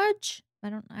Econo-Lodge. I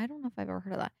don't know if I've ever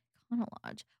heard of that.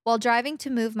 Econo-Lodge. While driving to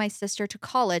move my sister to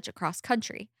college across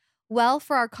country. Well,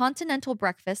 for our continental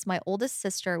breakfast, my oldest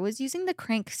sister was using the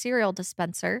Crank cereal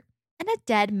dispenser, and a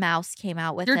dead mouse came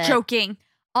out with it. You're joking.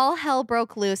 All hell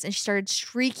broke loose, and she started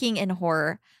shrieking in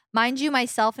horror. Mind you,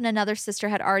 myself and another sister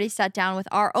had already sat down with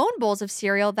our own bowls of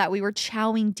cereal that we were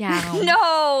chowing down.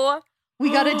 No.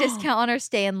 We got a discount on our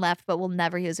stay and left, but we'll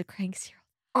never use a Crank cereal.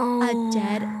 Oh. A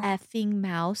dead effing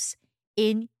mouse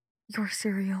in your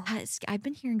cereal. I've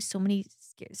been hearing so many,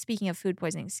 speaking of food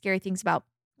poisoning, scary things about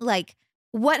like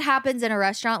what happens in a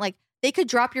restaurant. Like they could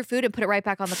drop your food and put it right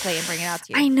back on the plate and bring it out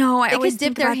to you. I know. They could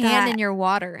dip their hand in your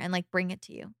water and like bring it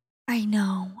to you. I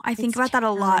know. I think about that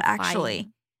a lot, actually.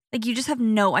 Like you just have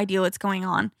no idea what's going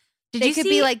on. They could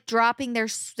be like dropping they're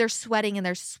sweating and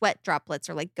their sweat droplets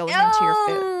are like going into your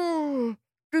food.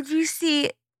 Did you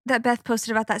see that Beth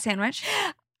posted about that sandwich?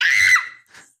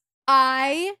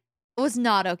 I was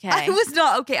not okay. I was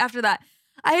not okay after that.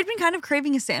 I had been kind of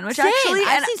craving a sandwich, Same. actually.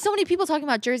 I've seen so many people talking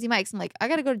about Jersey Mike's. I'm like, I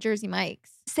got to go to Jersey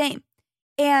Mike's. Same.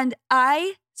 And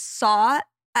I saw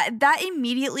that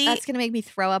immediately. That's going to make me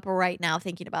throw up right now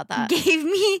thinking about that. Gave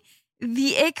me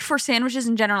the ick for sandwiches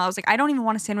in general. I was like, I don't even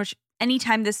want a sandwich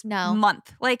anytime this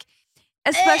month. Like,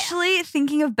 especially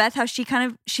thinking of Beth, how she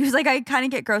was like, I kind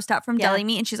of get grossed out from deli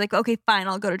meat. And she's like, okay, fine,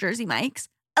 I'll go to Jersey Mike's.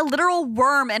 A literal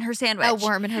worm in her sandwich. A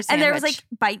worm in her sandwich. And there was like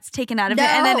bites taken out of it.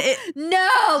 And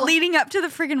then leading up to the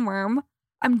friggin' worm,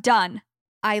 I'm done.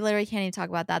 I literally can't even talk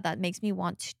about that. That makes me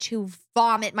want to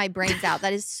vomit my brains out.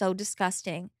 That is so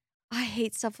disgusting. I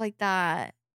hate stuff like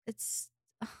that. It's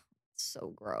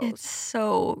so gross. It's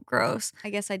so gross. I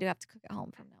guess I do have to cook at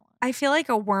home from now on. I feel like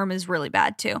a worm is really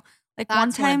bad too. Like That's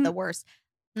one time, one of the worst.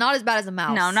 Not as bad as a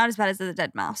mouse. No, not as bad as the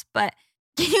dead mouse. But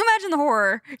can you imagine the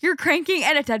horror? You're cranking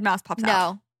and a dead mouse pops out.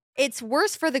 No. It's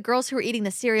worse for the girls who are eating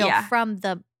the cereal from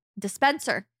the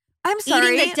dispenser. I'm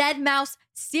sorry. Eating the dead mouse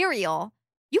cereal.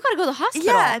 You got to go to the hospital.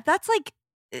 Yeah, that's like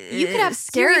you could have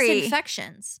scary. serious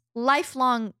infections.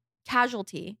 Lifelong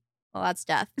casualty. Well, that's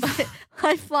death.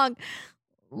 But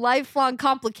lifelong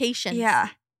complications. Yeah.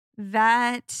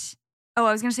 That. Oh,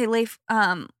 I was going to say Leif,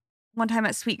 one time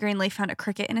at Sweet Green, Leif found a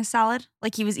cricket in his salad.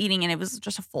 Like he was eating and it was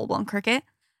just a full-blown cricket.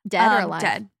 Dead or alive?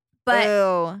 Dead. But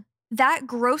Ew. that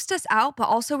grossed us out, but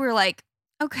also we were like,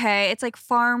 okay, it's like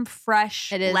farm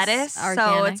fresh It is lettuce. So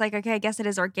organic. it's like, okay, I guess it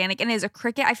is organic. And it is a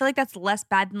cricket. I feel like that's less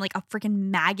bad than like a freaking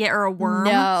maggot or a worm.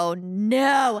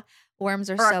 No.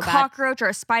 Worms are Or so a bad. cockroach or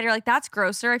a spider. Like that's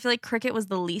grosser. I feel like cricket was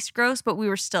the least gross, but we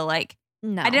were still like,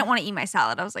 No. I didn't want to eat my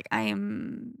salad. I was like, I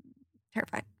am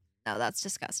terrified. No, that's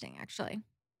disgusting, actually.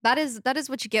 That is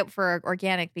what you get for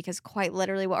organic, because quite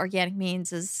literally what organic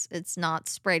means is it's not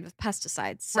sprayed with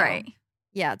pesticides. So, Right.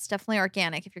 yeah, it's definitely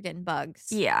organic if you're getting bugs.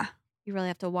 Yeah. You really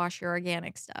have to wash your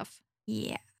organic stuff.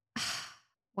 Yeah.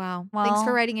 Wow. Thanks for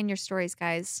Well- writing in your stories,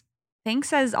 guys.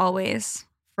 Thanks as always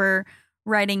for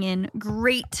writing in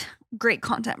great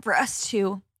content for us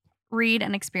to read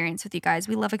and experience with you guys.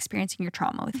 We love experiencing your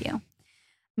trauma with you.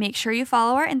 Make sure you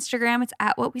follow our Instagram. It's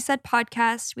at What We Said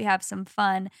Podcast. We have some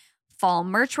fun fall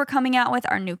merch we're coming out with.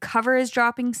 Our new cover is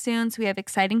dropping soon, so we have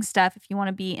exciting stuff. If you want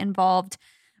to be involved,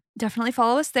 definitely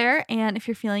follow us there. And if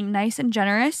you're feeling nice and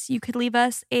generous, you could leave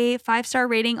us a 5-star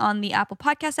rating on the Apple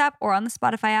Podcast app or on the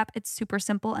Spotify app. It's super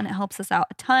simple and it helps us out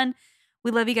a ton. We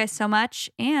love you guys so much.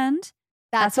 And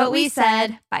That's what we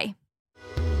said. Bye.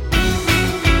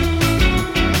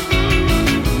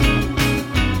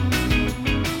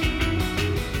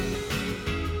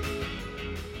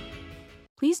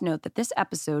 Please note that this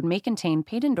episode may contain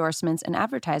paid endorsements and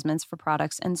advertisements for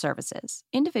products and services.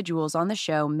 Individuals on the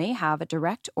show may have a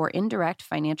direct or indirect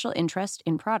financial interest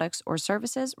in products or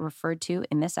services referred to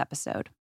in this episode.